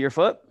 Did you see your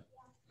foot?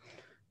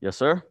 Yes,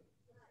 sir.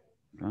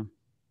 Okay.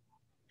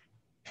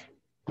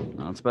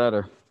 That's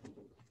better.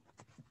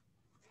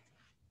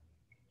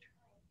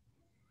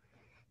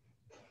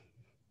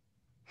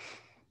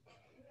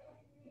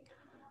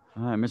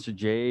 All right, Mr.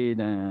 Jade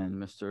and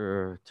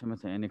Mr.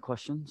 Timothy, any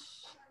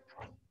questions?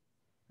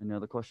 Any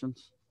other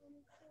questions?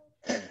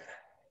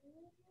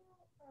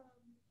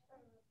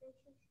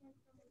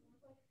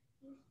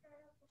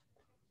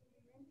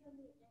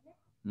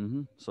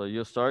 So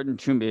you'll start in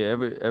chumbi.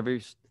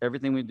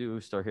 Everything we do,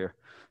 we start here.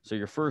 So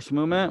your first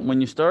movement,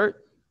 when you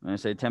start, when I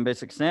say 10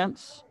 basic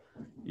stance,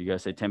 you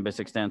guys say 10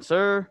 basic stance,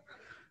 sir.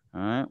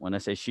 All right. When I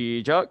say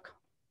시작,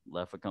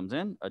 left foot comes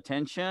in.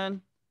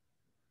 Attention.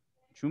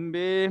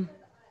 Chumbi.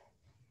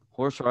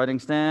 Horse riding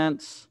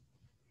stance.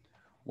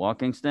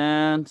 Walking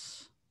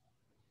stance.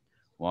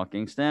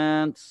 Walking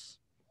stance.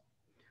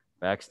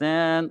 Back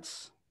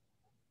stance.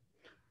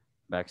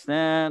 Back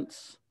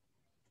stance.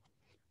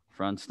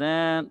 Front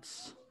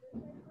stance.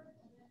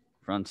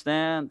 Front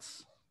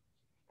stance.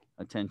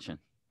 Attention.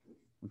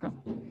 Okay. So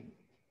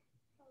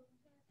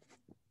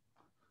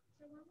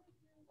when we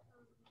do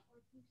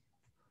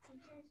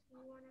do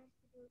you want us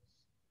to do it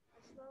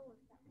slow or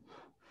fast?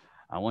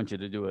 I want you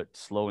to do it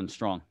slow and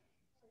strong.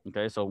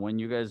 Okay, so when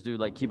you guys do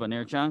like keep on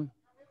air chang,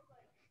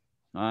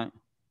 all right,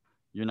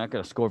 you're not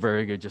gonna score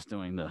very good just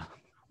doing the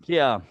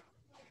yeah.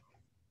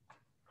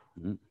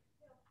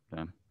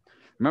 Okay.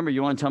 Remember,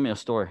 you want to tell me a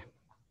story.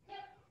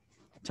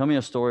 Tell me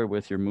a story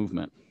with your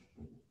movement.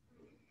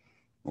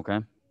 Okay.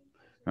 All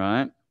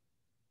right.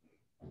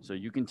 So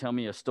you can tell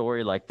me a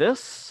story like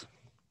this.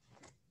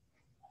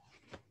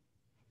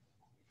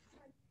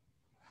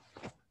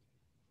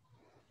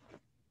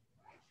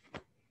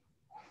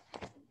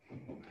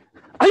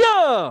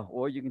 Aya!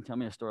 Or you can tell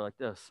me a story like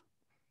this.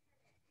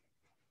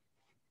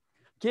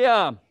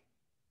 Kia.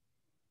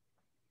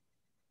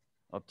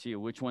 Up to you.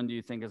 Which one do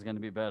you think is going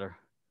to be better?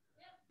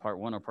 Part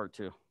 1 or part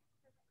 2?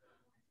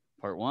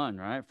 Part 1,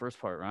 right? First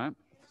part, right?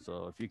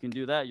 So if you can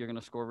do that, you're going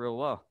to score real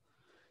well.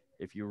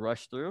 If you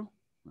rush through,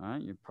 all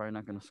right, you're probably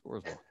not going to score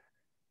as well.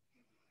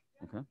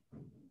 Okay.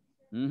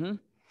 Mm-hmm.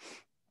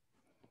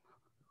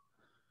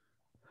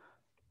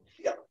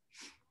 Yeah.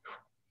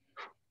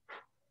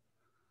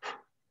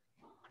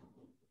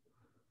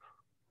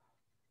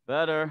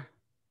 Better.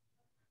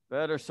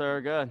 Better,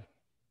 sir. Good.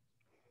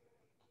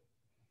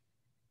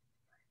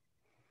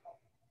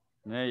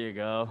 There you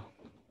go.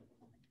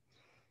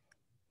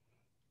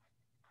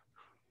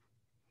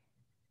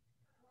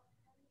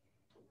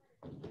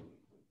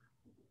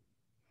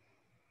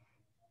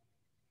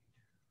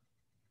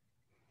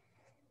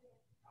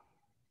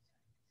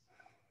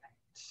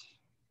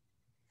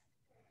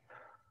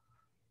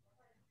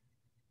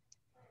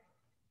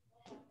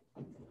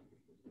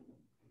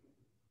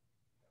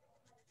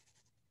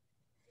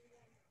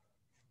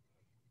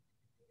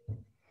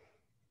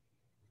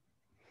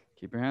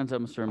 Keep your hands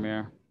up, Mr.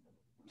 Amir.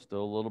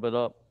 Still a little bit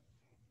up.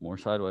 More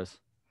sideways.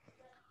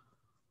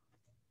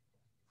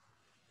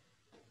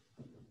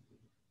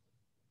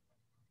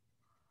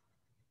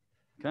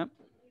 Okay.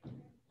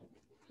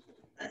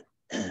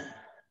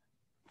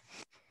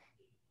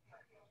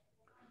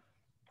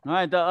 All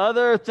right, the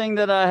other thing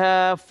that I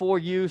have for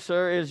you,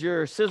 sir, is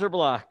your scissor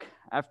block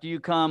after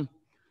you come.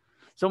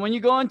 So when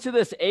you go into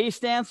this A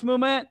stance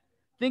movement,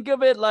 think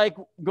of it like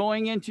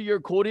going into your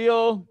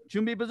koryo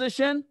junbi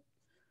position.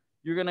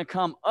 You're going to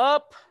come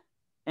up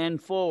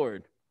and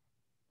forward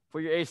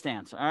for your A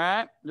stance, all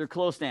right? Your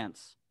close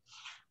stance,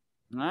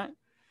 all right?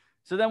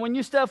 So then when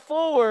you step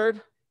forward,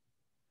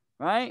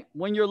 right,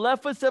 when your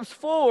left foot steps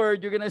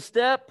forward, you're going to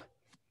step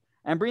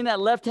and bring that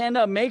left hand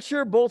up. Make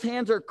sure both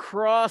hands are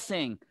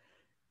crossing.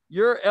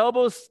 Your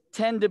elbows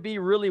tend to be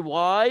really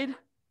wide.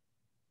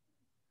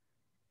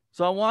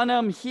 So I want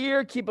them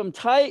here, keep them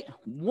tight.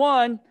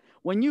 1,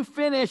 when you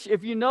finish,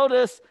 if you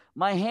notice,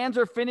 my hands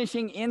are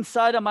finishing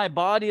inside of my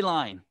body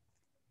line.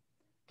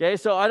 Okay,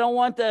 so I don't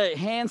want the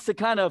hands to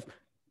kind of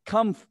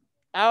come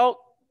out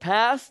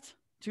past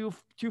too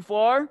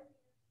far.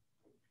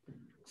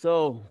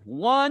 So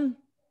 1,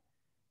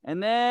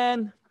 and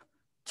then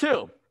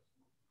 2.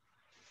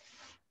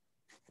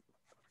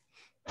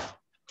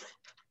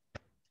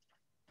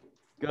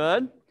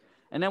 Good.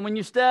 And then when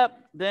you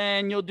step,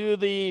 then you'll do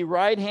the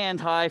right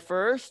hand high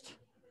first.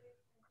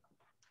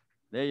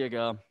 There you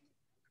go.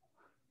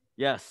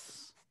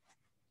 Yes.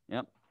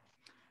 Yep.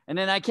 And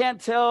then I can't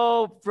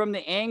tell from the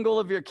angle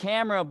of your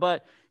camera,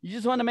 but you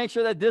just want to make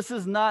sure that this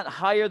is not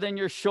higher than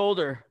your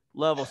shoulder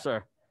level,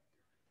 sir.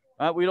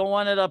 All right, we don't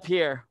want it up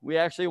here. We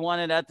actually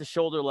want it at the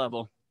shoulder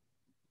level.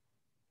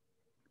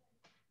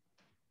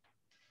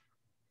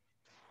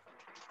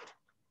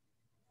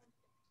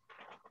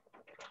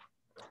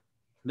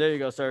 There you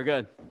go, sir.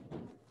 Good.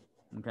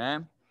 Okay.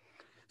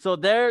 So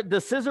there,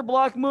 the scissor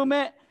block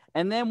movement,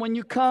 and then when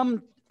you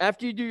come,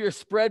 after you do your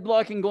spread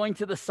block and going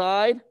to the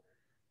side,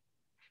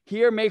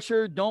 here, make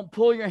sure don't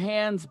pull your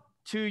hands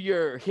to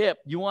your hip.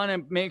 You want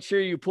to make sure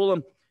you pull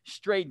them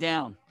straight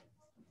down.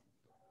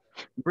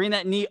 Bring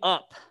that knee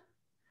up.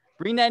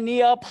 Bring that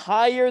knee up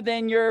higher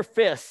than your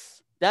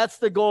fists. That's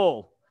the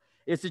goal,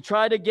 is to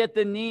try to get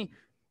the knee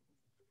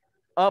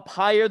up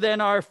higher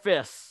than our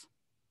fists,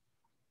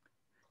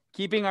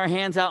 keeping our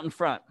hands out in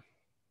front.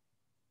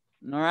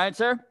 All right,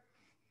 sir?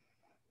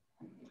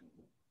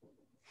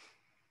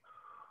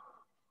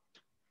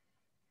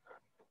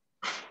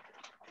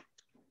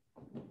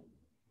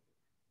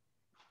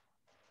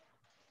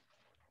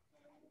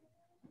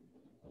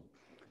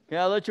 Okay,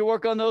 I'll let you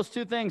work on those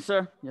 2 things,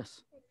 sir.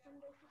 Yes.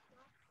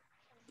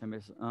 10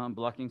 basic,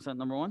 blocking set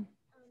number 1.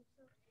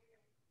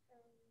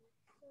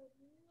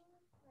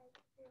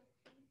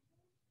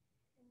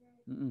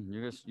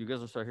 You guys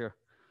will start here.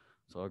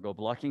 So I'll go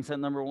blocking set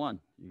number 1.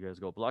 You guys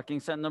go blocking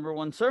set number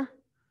 1, sir.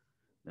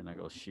 Then I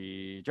go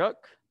shijuk.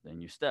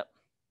 Then you step.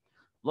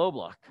 Low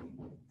block.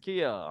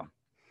 Kia.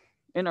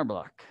 Inner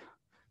block.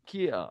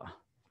 Kia.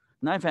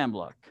 knife hand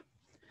block.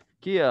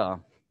 Kia,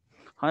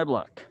 high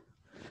block.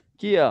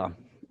 Kia,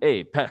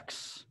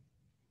 apex.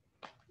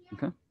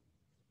 Okay.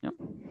 Yep.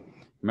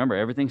 Remember,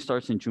 everything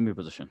starts in Chumi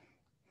position.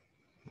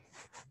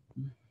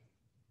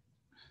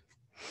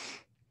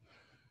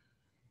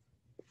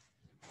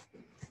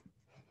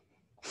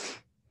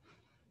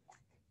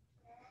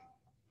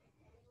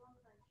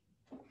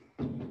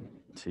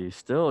 See,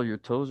 still, your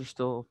toes are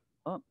still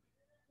up.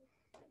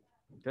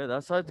 Okay,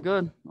 that side's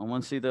good. I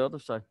want to see the other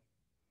side.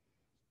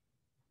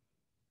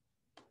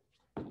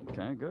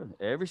 Okay, good.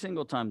 Every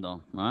single time, though,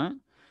 all right?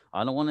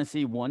 I don't want to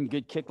see one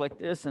good kick like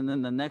this and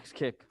then the next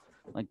kick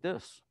like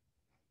this.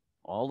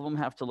 All of them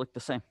have to look the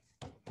same.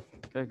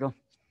 Okay, go.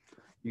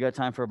 You got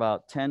time for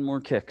about 10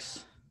 more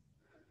kicks.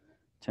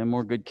 10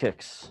 more good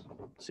kicks.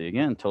 See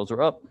again, toes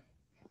are up.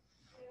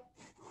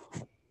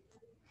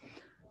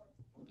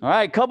 All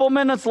right, couple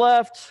minutes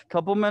left.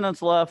 Couple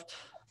minutes left.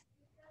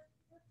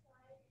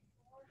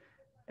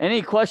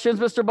 Any questions,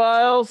 Mr.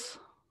 Biles?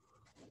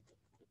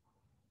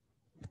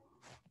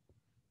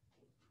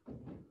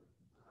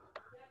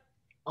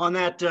 On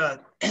that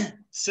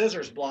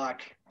scissors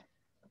block.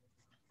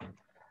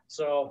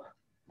 So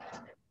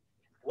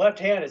left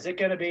hand, is it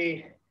going to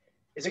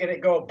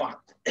go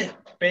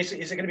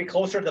basically, is it going to be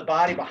closer to the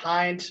body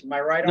behind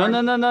my right arm?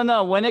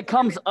 No. When it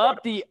comes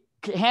up, the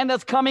hand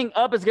that's coming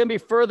up is going to be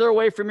further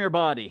away from your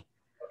body.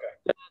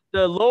 Okay.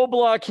 The low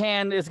block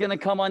hand is going to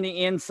come on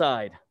the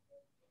inside.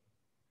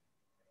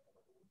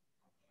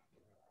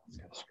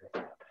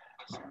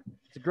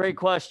 It's a great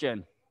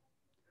question.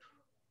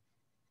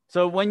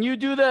 So when you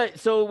do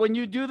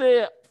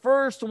the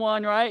first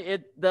one,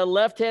 right, the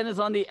left hand is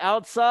on the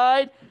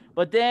outside,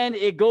 but then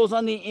it goes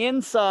on the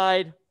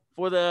inside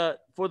for the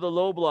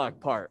low block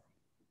part.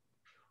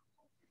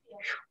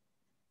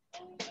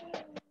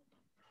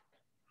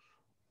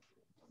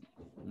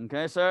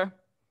 Okay, sir?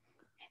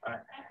 All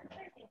right.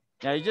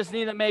 Now you just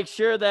need to make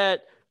sure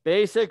that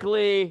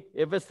basically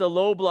if it's the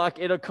low block,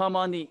 it'll come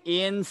on the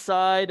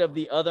inside of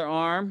the other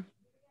arm.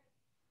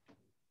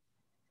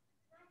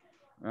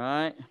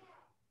 Right?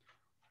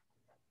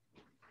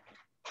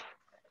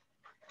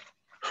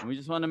 And we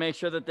just want to make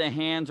sure that the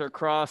hands are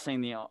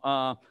crossing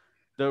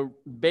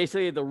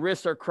basically the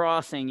wrists are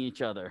crossing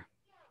each other.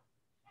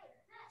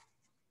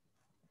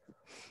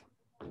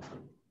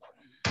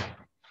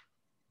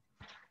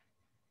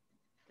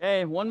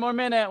 Okay, 1 more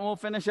minute and we'll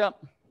finish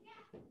up.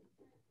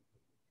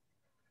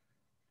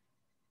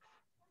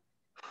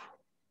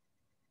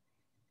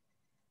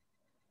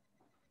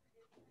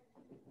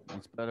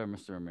 That's better,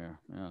 Mr. Amir.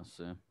 Yes.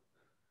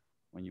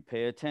 When you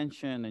pay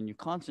attention and you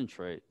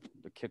concentrate,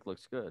 the kick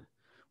looks good.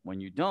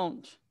 When you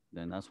don't,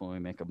 then that's when we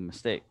make a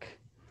mistake.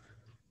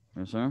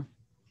 Yes, sir?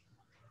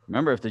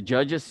 Remember, if the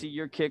judges see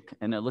your kick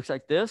and it looks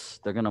like this,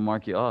 they're going to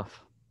mark you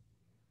off.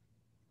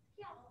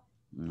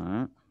 All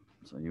right.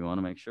 So you want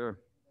to make sure.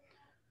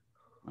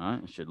 All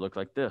right. It should look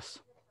like this.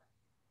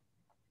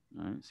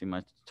 All right. See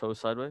my toes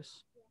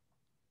sideways?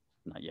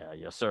 Not yet.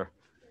 Yes, sir.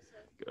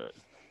 Good.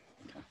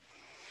 Okay.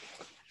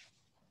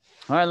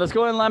 All right. Let's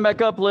go ahead and line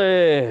back up,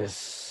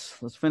 please.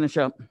 Let's finish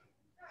up.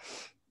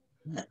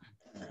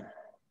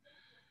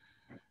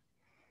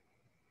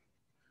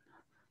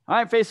 All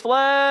right. Face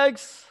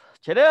flags.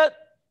 Cherit.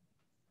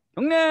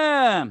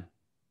 Youngnim.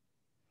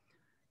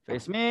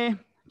 Face me.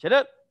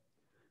 Cherit.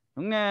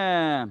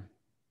 Youngnim.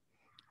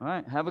 All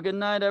right. Have a good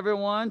night,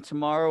 everyone.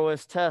 Tomorrow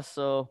is test.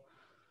 So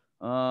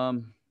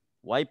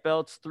white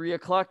belts, 3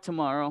 o'clock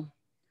tomorrow.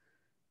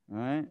 All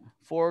right.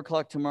 4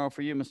 o'clock tomorrow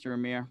for you, Mr.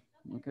 Amir.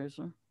 Okay,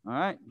 sir. All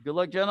right. Good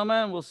luck,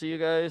 gentlemen. We'll see you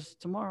guys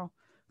tomorrow.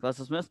 Class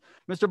dismissed.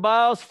 Mr.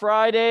 Biles,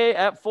 Friday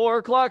at 4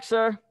 o'clock,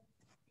 sir.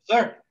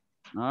 Sir.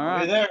 All right. I'll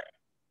be there.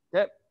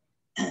 Yep.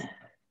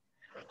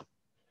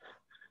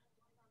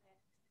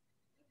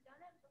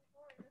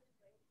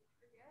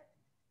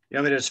 You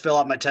want me to just fill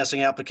out my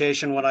testing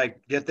application when I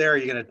get there? Are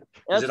you gonna?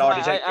 Is it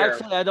already taken care of?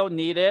 Actually, I don't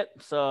need it,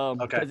 so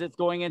Okay. because it's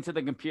going into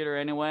the computer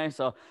anyway.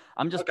 So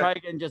I'm just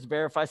probably gonna just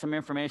verify some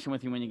information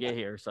with you when you get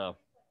here. So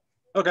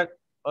Okay.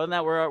 other than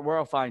that, we're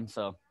all fine.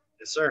 So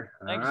Yes, sir.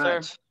 thank you, All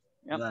right. sir.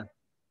 Yep. Done.